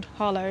went around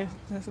Harlow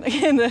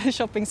in the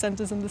shopping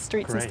centres and the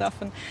streets and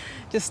stuff, and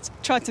just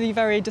tried to be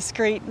very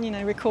discreet,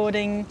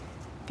 recording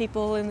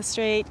people in the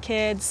street,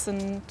 kids,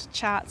 and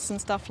chats and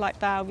stuff like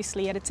that.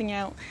 Obviously, editing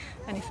out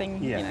anything,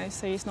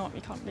 so you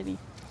can't really,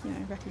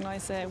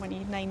 recognise any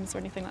names or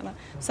anything like that.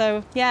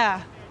 So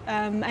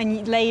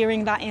and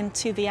layering that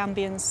into the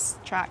ambience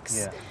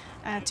tracks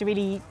to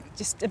really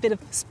just a bit of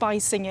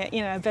spicing it,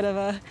 a bit of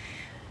a.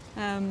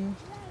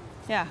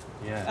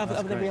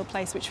 Of the real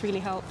place, which really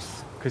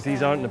helps. Because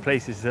these aren't the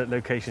places that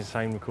location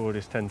sound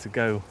recorders tend to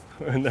go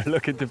when they're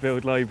looking to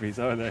build libraries,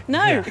 are they?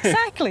 No,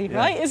 exactly,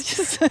 right? It's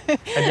just... and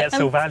yet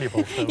so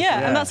valuable. So.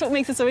 And that's what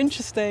makes it so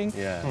interesting.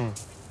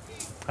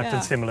 I've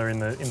done similar in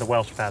the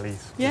Welsh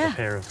valleys with a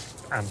pair of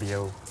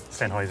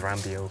Sennheiser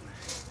Ambio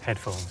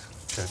headphones,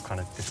 which are kind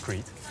of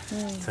discreet,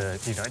 to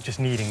just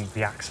needing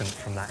the accent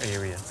from that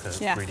area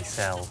to really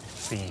sell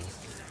scenes.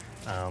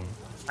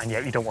 And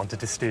yet you don't want to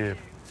disturb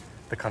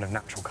the kind of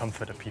natural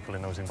comfort of people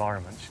in those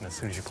environments. As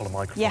soon as you pull a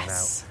microphone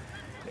out,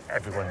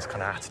 everyone's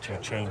kind of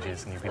attitude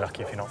changes, and you'd be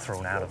lucky if you're not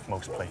thrown out of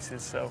most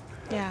places. So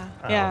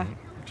just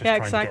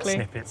trying to get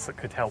snippets that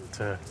could help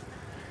to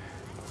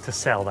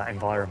sell that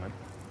environment.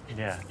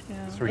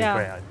 It's really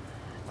great.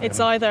 It's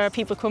either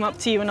people come up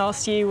to you and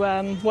ask you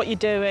what you're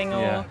doing,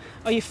 or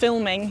are you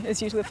filming,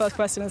 is usually the first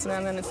question, isn't it?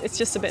 And then it's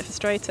just a bit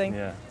frustrating.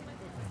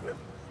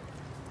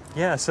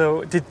 Yeah,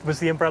 so was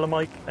the umbrella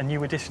mic a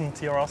new addition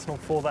to your arsenal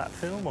for that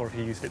film, or have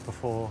you used it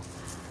before?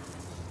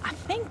 I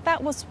think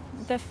that was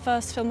the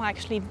first film I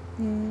actually,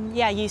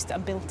 used it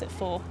and built it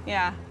for,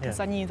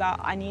 because I knew that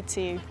I need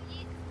to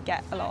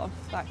get a lot of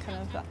that kind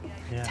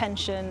of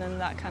tension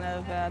and that kind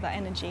of that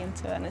energy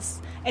into it, and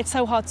it's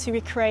so hard to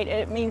recreate.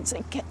 It means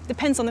it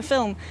depends on the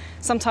film.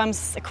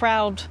 Sometimes a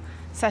crowd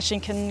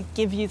session can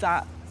give you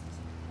that,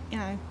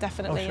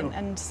 definitely,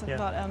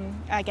 but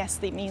I guess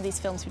these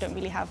films we don't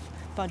really have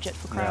budget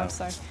for crowds,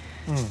 so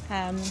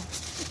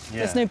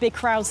there's no big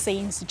crowd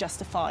scenes to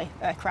justify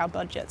a crowd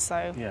budget. So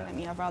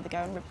I'd rather go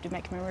and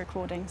make my own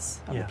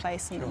recordings of the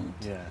place and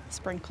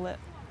sprinkle it.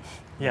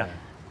 So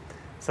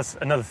that's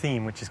another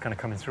theme which is kind of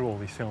coming through all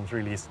these films.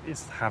 Really,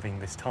 is having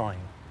this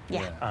time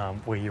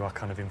where you are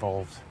kind of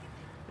involved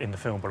in the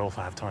film, but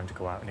also have time to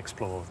go out and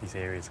explore these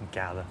areas and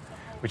gather,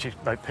 which is,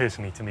 like,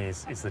 personally to me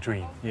is the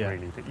dream.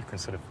 Really, that you can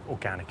sort of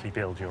organically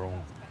build your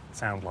own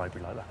sound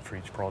library like that for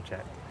each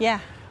project.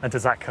 And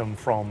does that come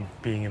from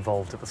being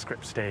involved at the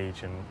script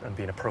stage and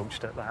being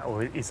approached at that,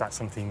 or is that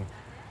something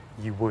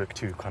you work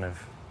to kind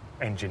of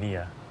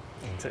engineer?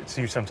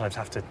 So you sometimes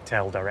have to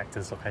tell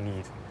directors, look, I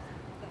need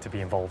to be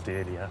involved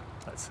earlier,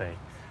 let's say.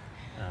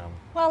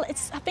 Well, I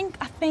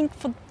think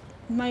for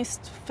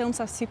most films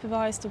I've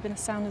supervised or been a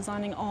sound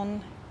designing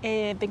on,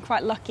 I've been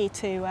quite lucky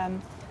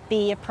to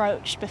be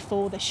approached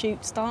before the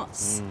shoot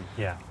starts.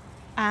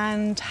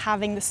 And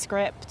having the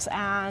script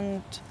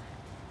and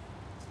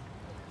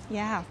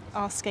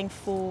asking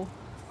for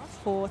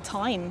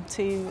time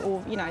can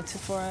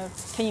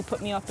you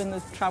put me up in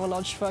the travel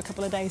lodge for a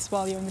couple of days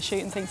while you're in the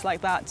shoot and things like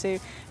that, to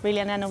really,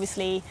 and then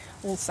obviously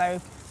also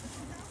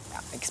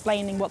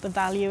explaining what the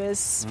value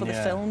is for the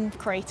film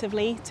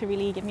creatively to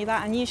really give me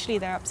that, and usually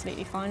they're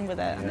absolutely fine with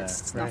it, and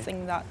it's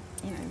nothing that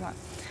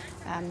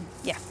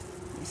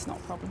it's not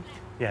a problem.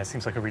 Yeah, it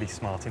seems like a really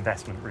smart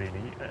investment,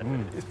 really,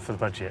 for the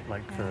budget.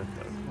 Like for a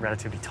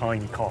relatively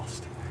tiny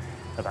cost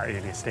at that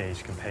earlier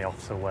stage can pay off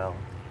so well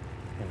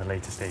in the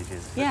later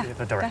stages. Yeah, if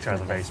a director has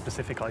a definitely. very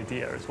specific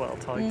idea as well,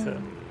 tied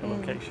to the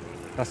location.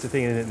 That's the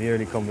thing, isn't it? The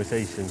early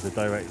conversations, the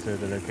director,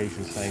 the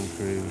location sound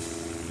crew.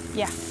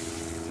 Yeah.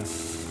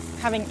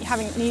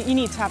 You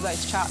need to have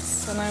those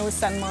chats, and I always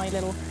send my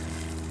little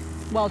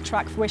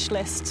well-tracked wish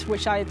list,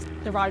 which I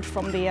derived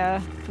from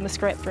the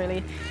script,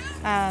 really.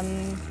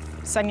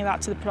 Sending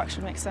that to the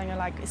production mix, saying,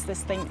 like, it's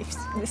this thing,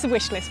 it's a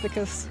wish list,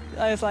 because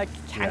I was like,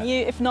 can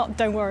you? If not,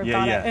 don't worry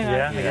about it. You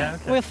know? Okay.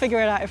 We'll figure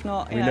it out if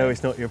not. We know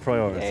it's not your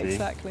priority. Yeah,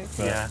 exactly.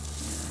 Yeah.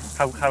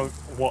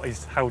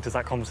 How does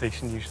that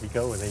conversation usually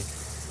go?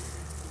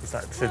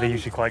 So they're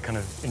usually quite kind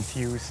of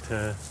enthused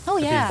to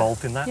be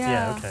involved in that?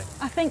 Yeah, okay.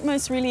 I think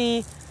most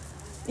really,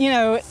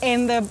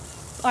 in the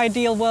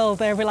ideal world,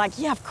 they'll be like,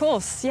 yeah, of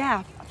course,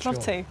 yeah, I'd love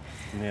to.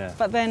 Yeah.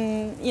 But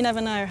then you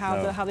never know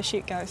how the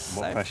shoot goes.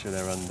 What pressure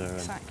they're under.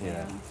 Exactly.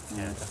 And,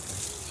 Yeah,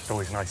 definitely. It's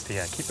always nice to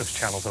keep those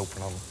channels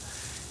open on.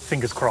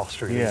 Fingers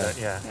crossed, really.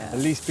 Yeah. At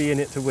least be in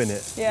it to win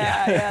it.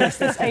 Yeah.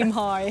 Let's aim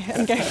high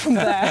and go from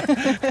there.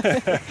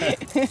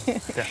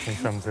 Definitely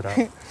sums it up.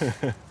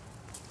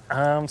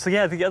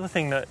 The other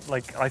thing that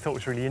I thought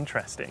was really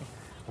interesting,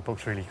 or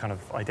both really kind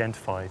of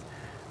identified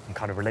and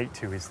kind of relate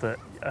to, is that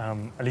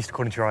at least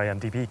according to your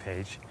IMDb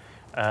page,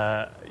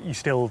 you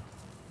still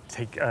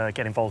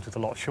get involved with a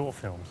lot of short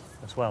films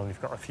as well, and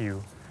you've got a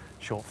few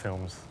short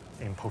films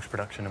in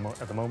post-production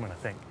at the moment, I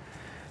think.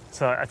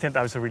 So I think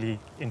that was a really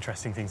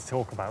interesting thing to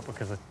talk about,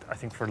 because I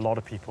think for a lot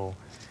of people,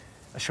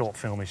 a short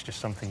film is just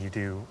something you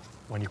do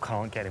when you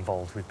can't get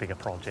involved with bigger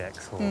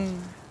projects or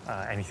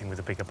anything with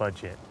a bigger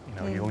budget.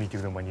 You only do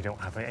them when you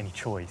don't have any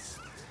choice.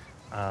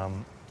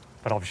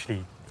 But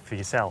obviously, for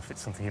yourself,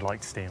 it's something you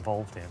like to stay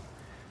involved in.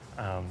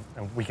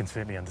 And we can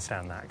certainly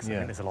understand that, because I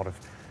think there's a lot of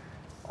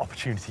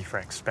opportunity for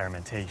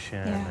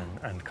experimentation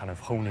and kind of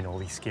honing all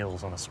these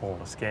skills on a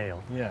smaller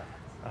scale. Yeah.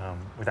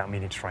 Without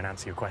meaning to try and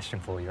answer your question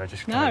for you, I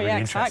just kind of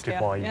really interested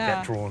why you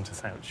get drawn to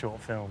short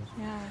films.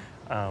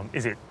 Yeah.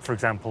 Is it, for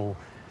example,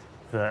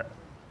 that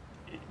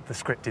the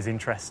script is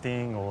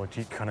interesting, or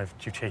do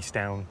you chase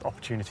down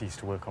opportunities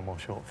to work on more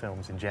short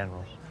films in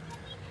general?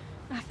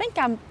 I think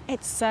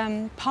it's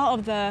part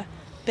of the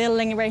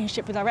building a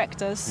relationship with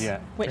directors,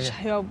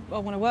 who I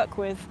want to work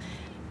with.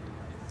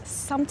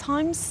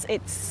 Sometimes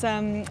it's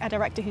a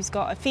director who's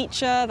got a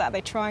feature that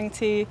they're trying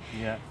to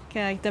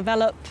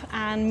develop,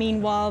 and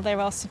meanwhile they're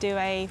asked to do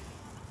a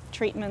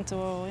treatment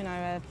or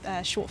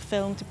a short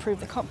film to prove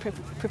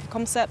proof of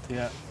concept.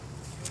 Yeah.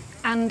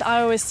 And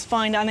I always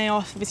find, and they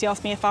obviously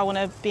ask me if I want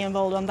to be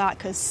involved on that,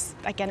 because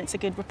again it's a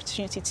good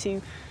opportunity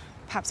to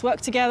perhaps work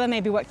together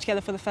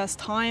for the first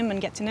time and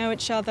get to know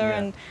each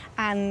other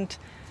and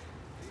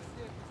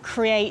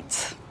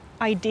create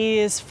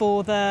ideas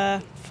for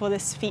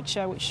this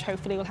feature, which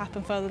hopefully will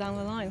happen further down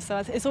the line. So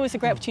it's always a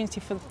great opportunity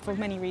for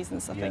many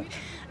reasons, I think.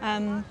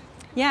 And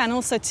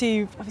also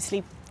to,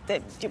 obviously,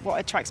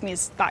 what attracts me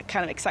is that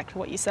kind of exactly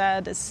what you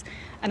said, is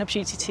an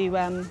opportunity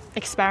to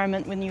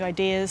experiment with new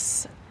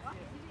ideas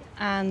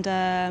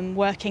and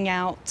working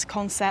out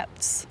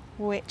concepts,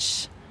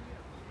 which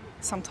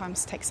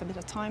sometimes takes a bit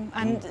of time.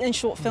 And in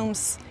short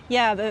films,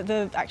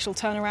 the actual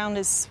turnaround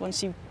is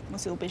once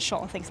it's all been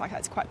shot and things like that,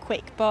 it's quite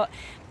quick. But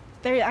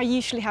I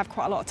usually have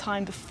quite a lot of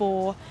time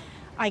before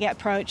I get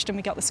approached and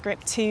we got the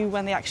script to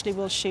when they actually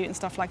will shoot and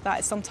stuff like that.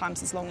 It's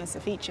sometimes as long as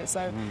the feature,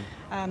 so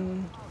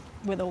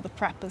with all the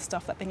prep and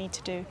stuff that they need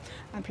to do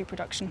and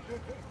pre-production.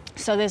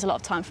 So there's a lot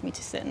of time for me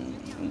to sit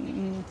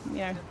and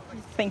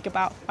think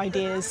about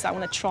ideas I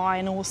want to try,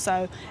 and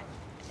also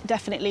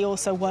definitely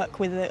also work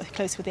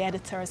close with the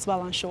editor as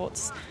well on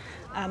shorts,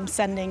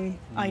 sending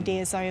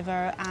ideas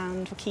over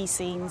and for key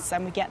scenes,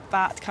 and we get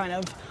that kind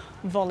of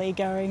volley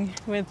going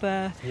with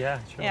I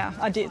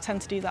do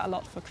tend to do that a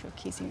lot for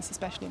key scenes,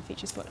 especially in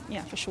features, but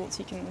for shorts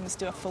you can almost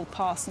do a full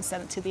pass and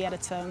send it to the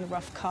editor and the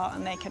rough cut,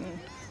 and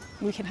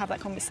we can have that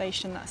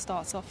conversation that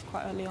starts off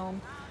quite early on.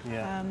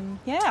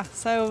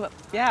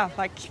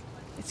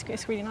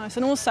 It's really nice.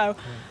 And also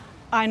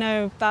I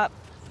know that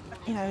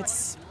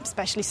it's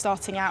especially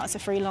starting out as a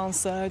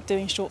freelancer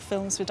doing short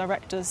films with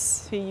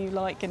directors who you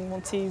like and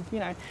want to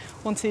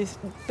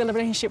build a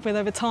relationship with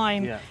over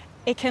time.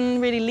 It can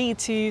really lead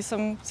to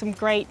some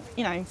great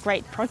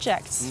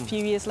projects a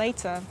few years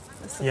later.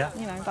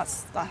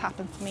 That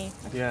happened for me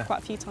quite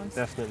a few times.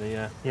 Definitely,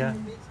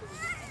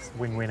 It's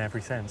win-win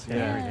every sense.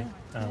 Really.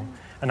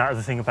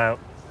 Another thing about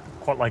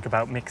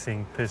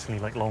mixing personally,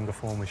 like longer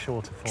form with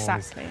shorter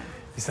form,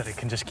 is that it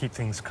can just keep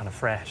things kind of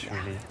fresh,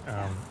 really.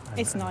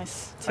 It's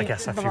nice. I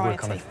guess after you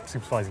work on a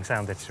supervising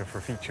sound editor for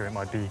a feature, it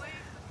might be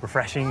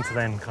refreshing to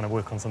then kind of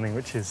work on something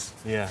which is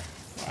a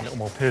little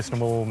more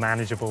personable,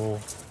 manageable,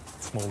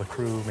 smaller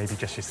crew, maybe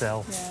just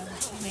yourself.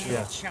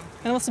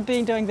 And also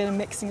doing a bit of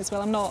mixing as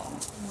well. I'm not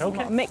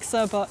a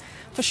mixer, but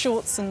for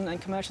shorts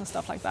and commercial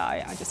stuff like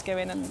that, I just go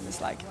in and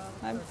it's like,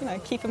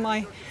 keeping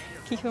my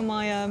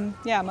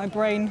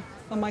brain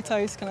on my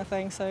toes kind of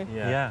thing. So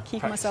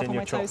keeping myself on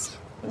my toes.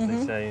 As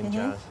they say in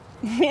jazz.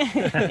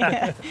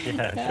 Yeah.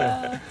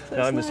 So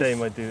no, I'm the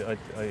same. I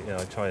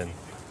try and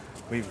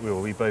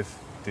we both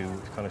do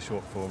kind of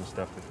short form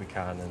stuff if we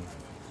can, and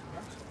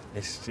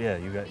it's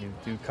you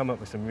do come up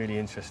with some really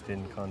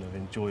interesting kind of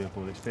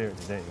enjoyable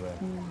experiences, don't you? Where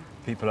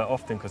people are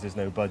often, because there's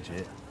no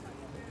budget,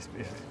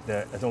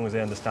 as long as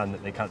they understand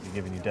that they can't be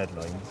giving you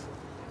deadlines,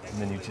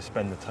 and then you just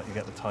spend you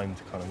get the time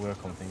to kind of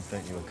work on things,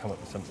 don't you, and come up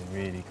with something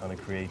really kind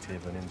of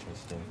creative and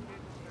interesting.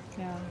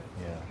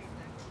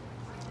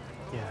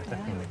 Yeah,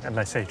 definitely. And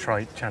I say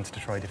chance to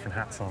try different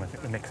hats on. I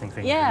think the mixing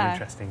thing is really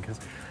interesting because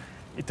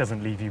it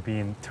doesn't leave you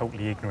being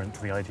totally ignorant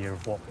to the idea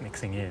of what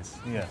mixing is.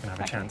 Yeah. You can have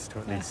a chance to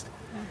at least.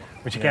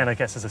 Which again, I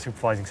guess as a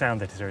supervising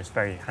sound editor, is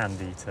very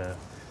handy to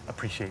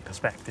appreciate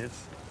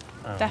perspectives.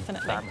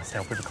 Definitely. That must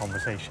help with the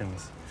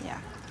conversations. Yeah.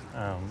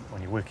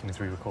 When you're working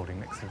through recording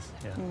mixes.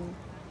 Yeah.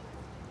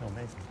 Oh,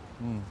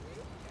 amazing.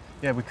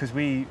 Yeah, because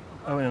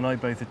Owen and I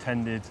both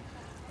attended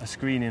a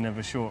screening of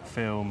a short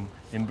film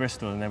in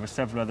Bristol, and there were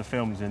several other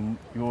films, and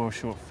your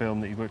short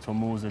film that you worked on,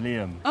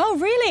 Mausoleum. Oh,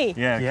 really?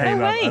 Yeah, it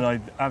came out, and I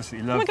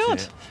absolutely loved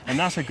it. And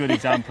that's a good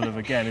example of,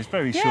 again, it's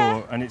very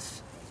short, and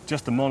it's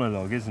just a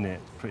monologue, isn't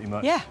it, pretty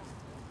much? Yeah.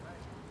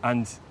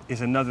 And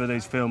it's another of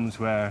those films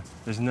where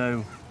there's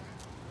no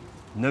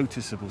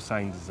noticeable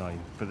sound design,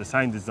 but the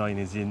sound design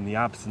is in the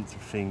absence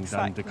of things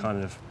and the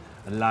kind of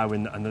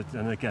allowing, and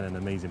again, an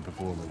amazing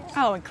performance.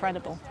 Oh,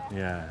 incredible.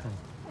 Yeah.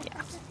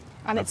 Yeah.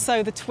 And it's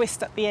so, the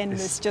twist at the end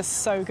is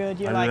just so good.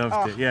 You're I like,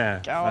 loved it.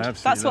 Yeah, God.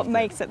 That's what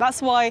makes it. That's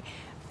why,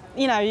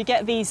 you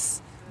get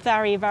these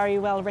very, very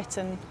well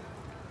written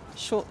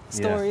short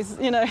stories,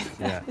 you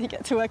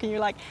get to work and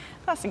you're like,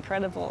 that's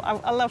incredible.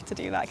 I love to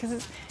do that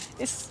because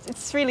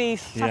it's really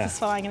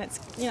satisfying and it's,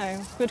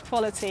 good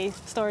quality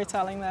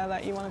storytelling there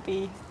that you want to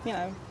be,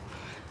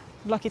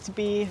 lucky to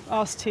be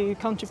asked to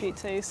contribute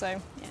to. So,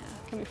 yeah,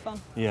 it can be fun.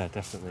 Yeah,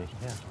 definitely.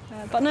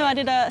 Yeah. But no, I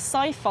did a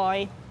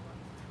sci-fi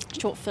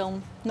short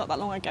film not that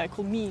long ago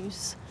called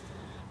Muse,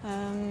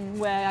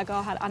 where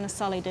I had Anna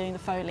Sully doing the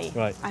Foley.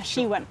 Right. And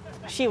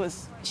it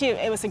was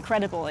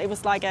incredible. It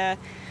was like to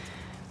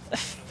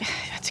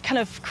kind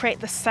of create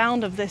the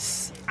sound of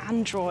this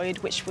android,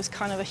 which was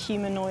kind of a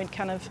humanoid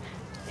kind of,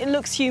 it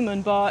looks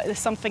human, but there's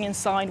something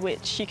inside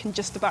which you can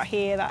just about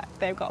hear that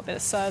they've got a bit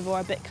of servo,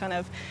 a bit kind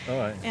of,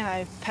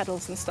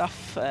 pedals and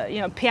stuff,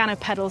 piano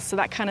pedals. So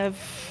that kind of,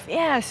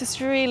 it's just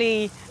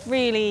really,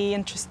 really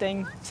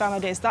interesting sound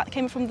ideas. That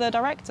came from the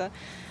director.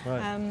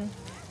 Right.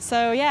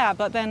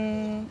 But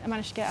then I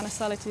managed to get Anna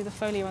Sully to do the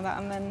Foley on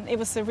that, and then it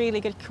was a really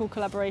good, cool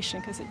collaboration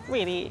because it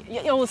really,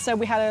 also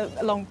we had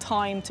a long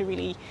time to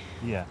really,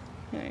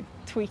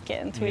 tweak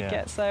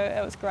it. So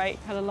it was great.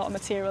 Had a lot of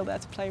material there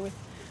to play with.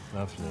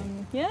 Lovely.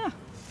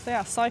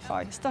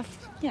 Sci-fi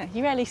stuff.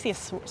 You rarely see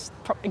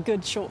a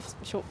good short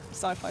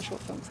sci-fi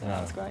short film. So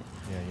that was great.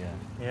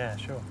 Yeah,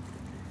 sure.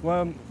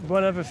 Well,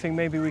 one other thing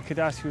maybe we could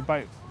ask you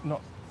about,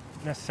 not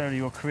necessarily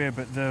your career,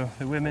 but the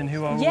Women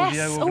Who Are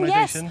Audio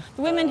organisation. Yes,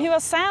 the Women Who Are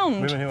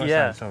Sound. Women Who Are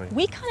Sound, sorry.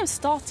 We kind of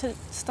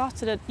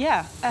started it,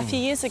 a few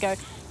years ago,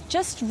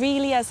 just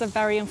really as a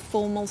very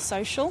informal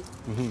social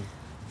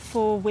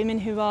for women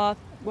who are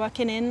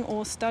working in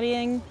or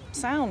studying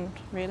sound,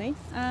 really.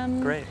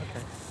 Great,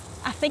 okay.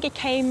 I think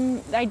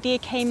the idea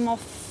came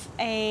off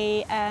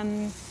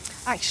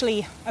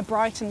actually a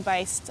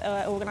Brighton-based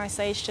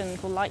organisation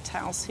called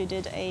Lighthouse, who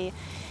did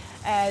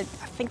I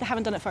think they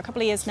haven't done it for a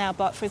couple of years now,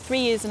 but for 3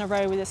 years in a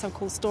row we did something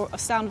called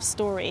Sound of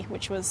Story,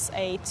 which was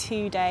a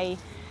 2-day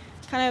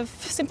kind of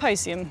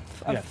symposium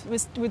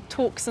with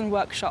talks and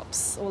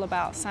workshops all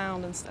about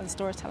sound and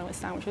storytelling with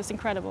sound, which was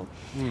incredible.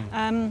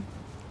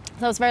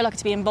 So I was very lucky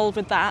to be involved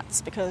with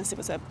that because it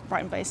was a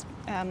Brighton-based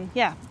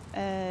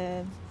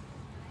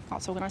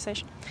arts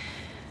organisation.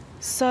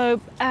 So,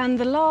 and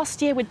the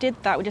last year we did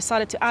that, we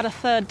decided to add a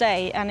third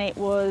day, and it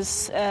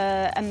was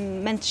a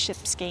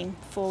mentorship scheme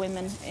for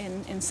women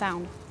in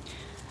sound.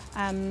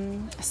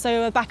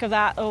 So at the back of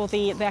that, all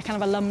their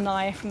kind of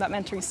alumni from that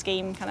mentoring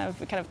scheme, we kind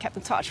of kept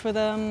in touch with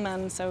them,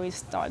 and so we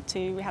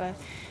had a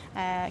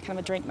kind of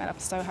a drink met up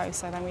at Soho.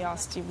 So then we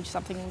asked, would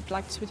something we'd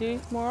like to do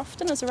more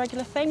often as a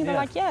regular thing? And they're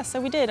like, yeah. So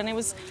we did, and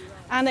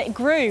it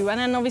grew. And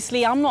then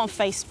obviously I'm not on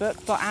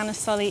Facebook, but Anna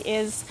Sully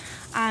is.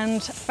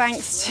 And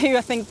thanks to,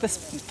 I think, this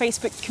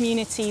Facebook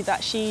community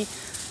that she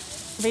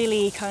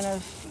really kind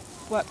of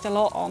worked a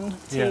lot on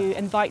to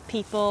invite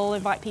people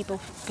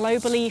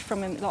globally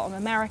from a lot of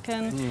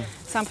American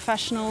sound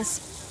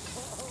professionals,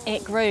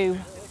 it grew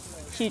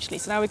hugely.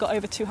 So now we've got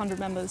over 200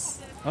 members.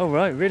 Oh,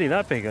 right, really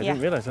that big? I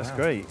didn't realise, that's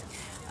great.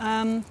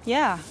 And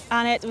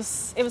it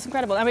was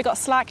incredible. And we got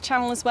a Slack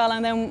channel as well,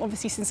 and then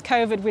obviously since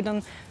COVID we've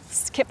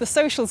kept the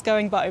socials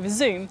going but over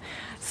Zoom.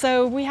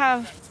 So we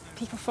have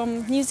people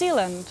from New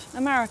Zealand,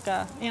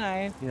 America,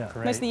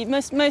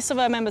 most of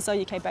our members are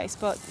UK based,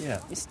 but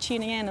just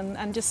tuning in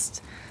and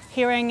just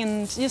hearing,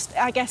 and just,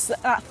 I guess,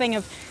 that thing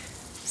of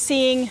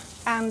seeing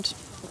and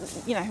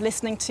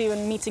listening to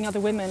and meeting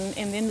other women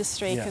in the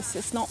industry, because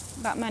it's not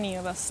that many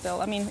of us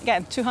still. I mean,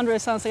 again, 200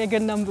 sounds like a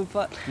good number,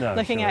 but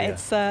looking at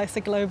it, it's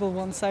a global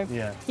one. So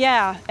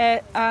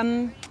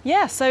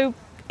so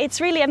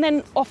it's really, and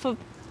then off of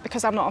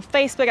because I'm not on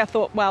Facebook, I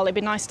thought, well, it'd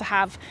be nice to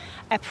have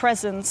a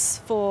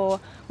presence for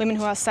women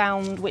who are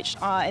sound, which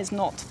is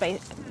not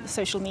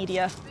social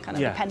media kind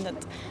of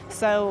dependent.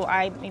 So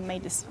we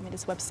made this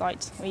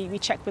website. We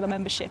checked with a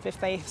membership if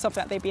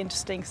something that they'd be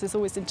interested in, because it's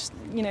always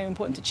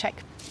important to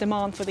check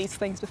demand for these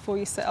things before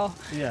you set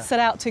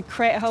out to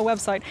create a whole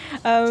website.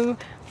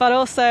 But I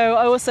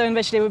also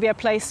envisioned it would be a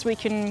place we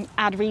can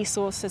add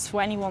resources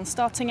for anyone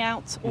starting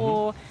out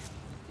or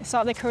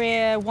start their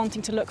career,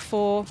 wanting to look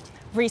for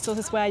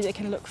resources where they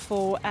can look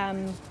for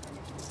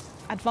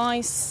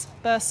advice,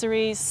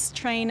 bursaries,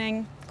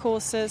 training,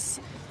 courses,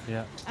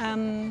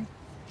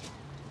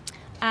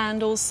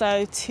 and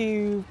also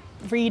to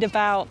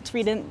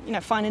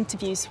find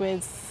interviews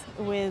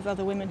with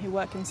other women who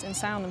work in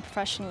sound and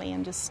professionally,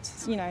 and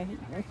just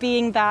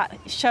having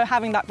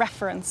that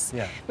reference,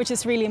 which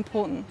is really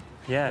important.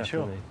 Yeah,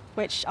 definitely. sure.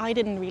 Which I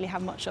didn't really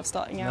have much of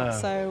starting out,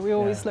 so we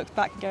always looked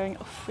back going,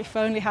 if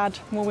I only had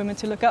more women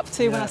to look up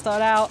to when I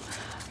started out.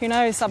 Who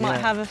knows? I might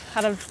have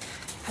had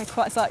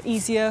quite a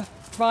easier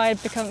ride,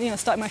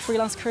 starting my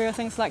freelance career,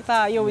 things like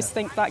that. You always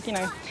think back,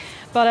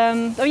 But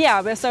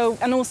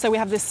and also we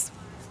have this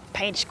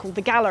page called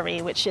The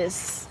Gallery, which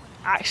is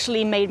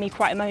actually made me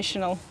quite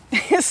emotional.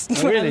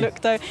 When I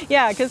looked though,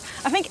 because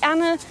I think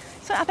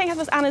it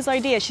was Anna's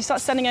idea. She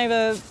started sending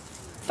over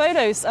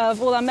photos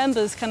of all our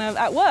members kind of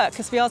at work,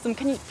 because we asked them,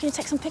 can you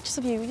take some pictures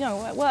of you,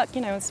 at work,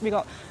 so we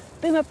got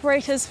boom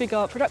operators, we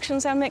got production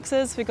sound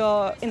mixers, we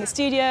got in the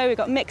studio, we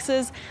got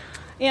mixers,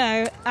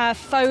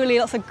 Foley,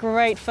 lots of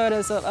great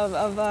photos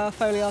of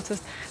Foley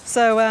artists.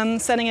 So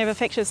sending over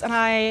pictures,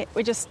 and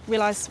we just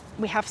realised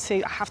I have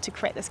to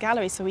create this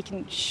gallery so we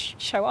can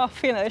show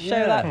off, that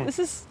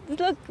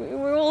look,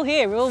 we're all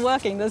here, we're all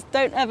working.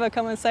 Don't ever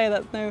come and say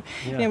that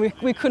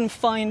we couldn't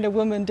find a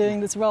woman doing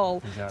this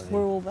role. Exactly.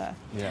 We're all there.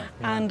 Yeah.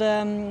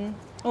 And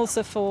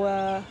also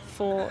for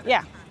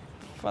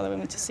other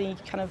women to see,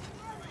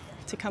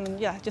 to come and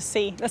just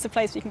see. There's a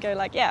place we can go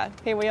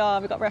here we are,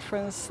 we've got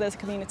reference, there's a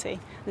community,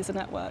 there's a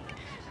network,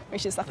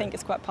 which I think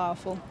is quite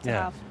powerful to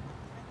have.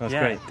 That's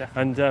great.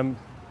 Definitely. And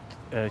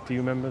do you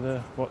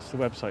remember what's the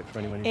website for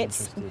anyone who's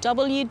interested? It's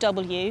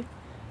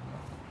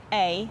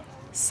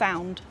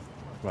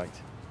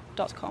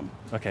www.asound.com.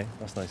 Okay,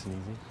 that's nice and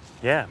easy.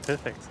 Yeah,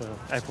 perfect. So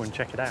everyone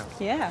check it out.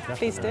 Yeah,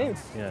 please do.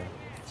 Yeah.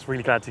 It's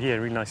really glad to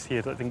hear, really nice to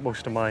hear. I think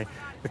most of the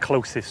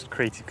closest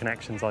creative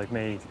connections I've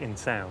made in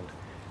sound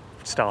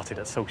started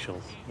at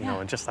socials,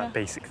 and just that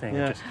basic thing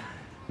of just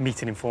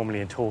meeting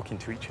informally and talking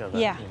to each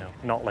other,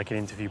 not like an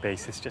interview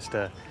basis, just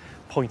a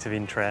point of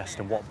interest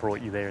and what brought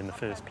you there in the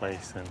first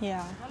place, and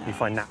you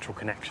find natural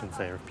connections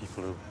there of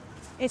people who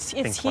it's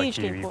think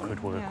hugely like you important.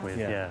 could work with.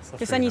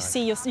 Because so then nice.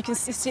 you can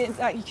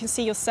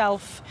see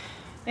yourself,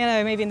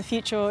 maybe in the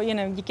future, you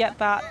get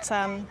that.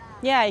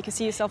 You can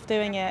see yourself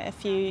doing it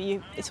if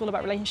you. It's all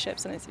about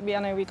relationships, and I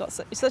know we've got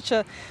such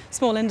a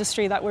small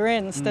industry that we're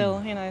in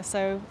still,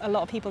 so a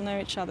lot of people know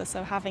each other.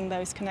 So having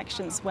those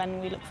connections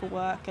when we look for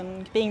work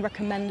and being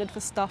recommended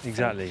for stuff.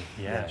 Exactly.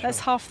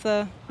 That's half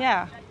the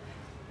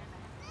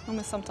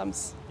almost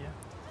sometimes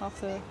half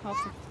the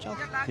job.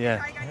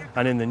 Yeah.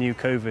 And in the new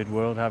COVID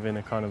world, having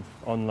a kind of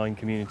online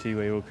community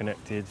where you're all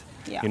connected,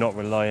 you're not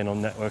relying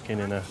on networking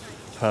in a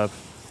pub,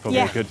 probably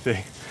a good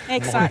thing.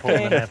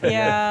 Exactly.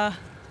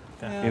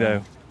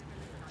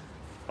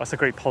 That's a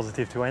great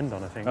positive to end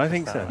on, I think. I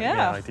think so.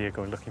 Idea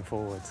looking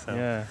forward.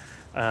 So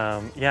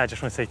I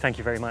just want to say thank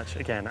you very much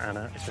again,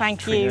 Anna. It's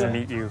thank you. To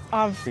meet you.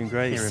 It's been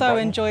great. So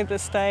enjoyed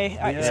this day.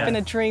 It's been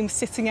a dream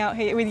sitting out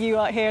here with you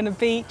out here on the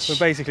beach. We're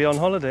basically on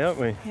holiday, aren't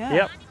we?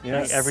 Yeah.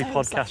 Every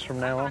podcast from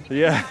now on.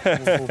 Yeah.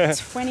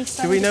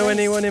 27 Do we know degrees.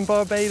 anyone in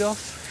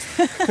Barbados?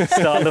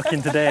 Start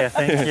looking today, I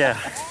think. Yeah.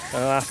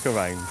 I'll ask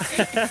around.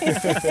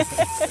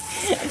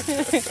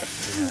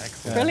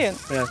 Brilliant.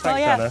 Yeah,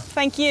 thanks, Anna.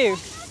 Thank you.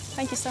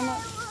 Thank you so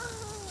much.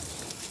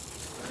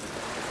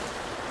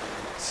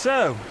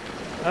 So,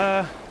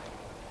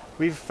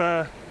 we've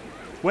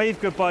waved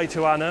goodbye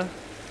to Anna,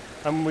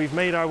 and we've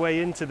made our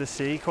way into the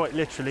sea, quite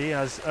literally,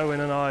 as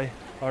Owen and I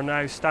are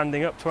now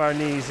standing up to our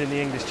knees in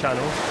the English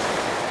Channel,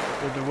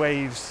 with the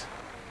waves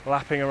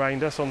lapping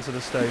around us onto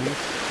the stones.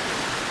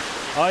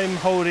 I'm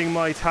holding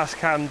my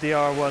Tascam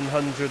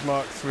DR100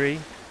 Mark III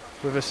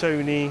with a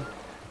Sony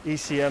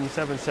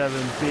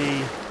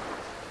ECM77B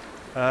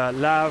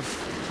lav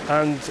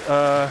and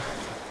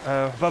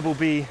Bubble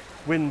Bee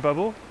wind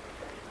bubble.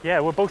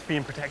 Yeah, we're both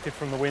being protected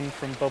from the wind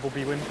from Bubble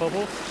Bee wind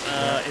bubble.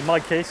 In my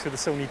case, with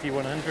the Sony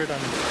D100,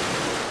 I'm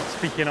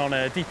speaking on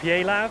a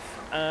DPA lav,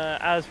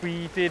 as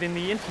we did in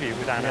the interview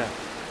with Anna.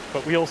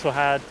 But we also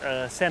had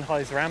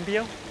Sennheiser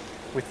Ambio,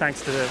 with thanks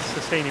to the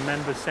sustaining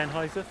members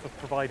Sennheiser for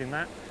providing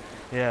that.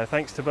 Yeah,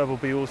 thanks to Bubble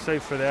Bee also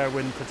for their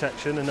wind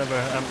protection, another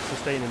AMP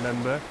sustaining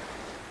member.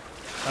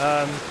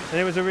 And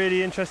it was a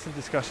really interesting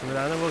discussion with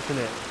Anna, wasn't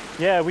it?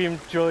 Yeah, we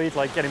enjoyed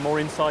getting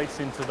more insights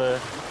into the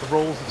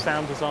roles of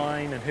sound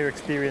design and her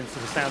experience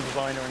as a sound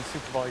designer and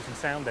supervising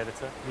sound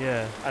editor.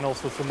 Yeah. And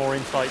also some more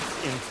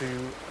insights into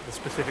the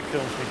specific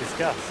films we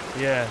discussed.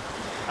 Yeah.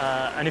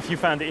 And if you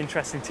found it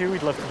interesting too,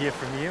 we'd love to hear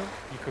from you.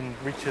 You can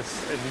reach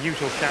us in the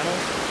usual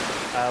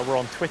channels. We're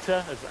on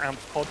Twitter as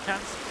Amps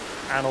Podcast,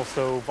 and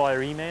also via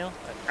email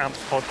at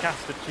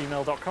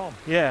ampspodcast@gmail.com.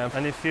 Yeah,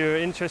 and if you're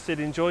interested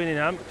in joining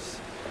AMPS,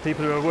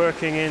 people who are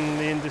working in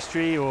the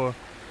industry or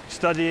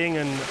studying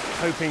and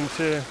hoping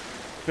to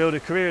build a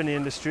career in the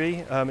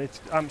industry,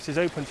 AMPS is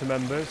open to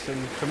members,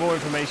 and for more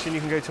information you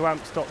can go to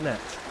amps.net.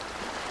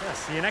 Yeah,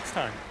 see you next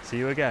time. See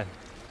you again.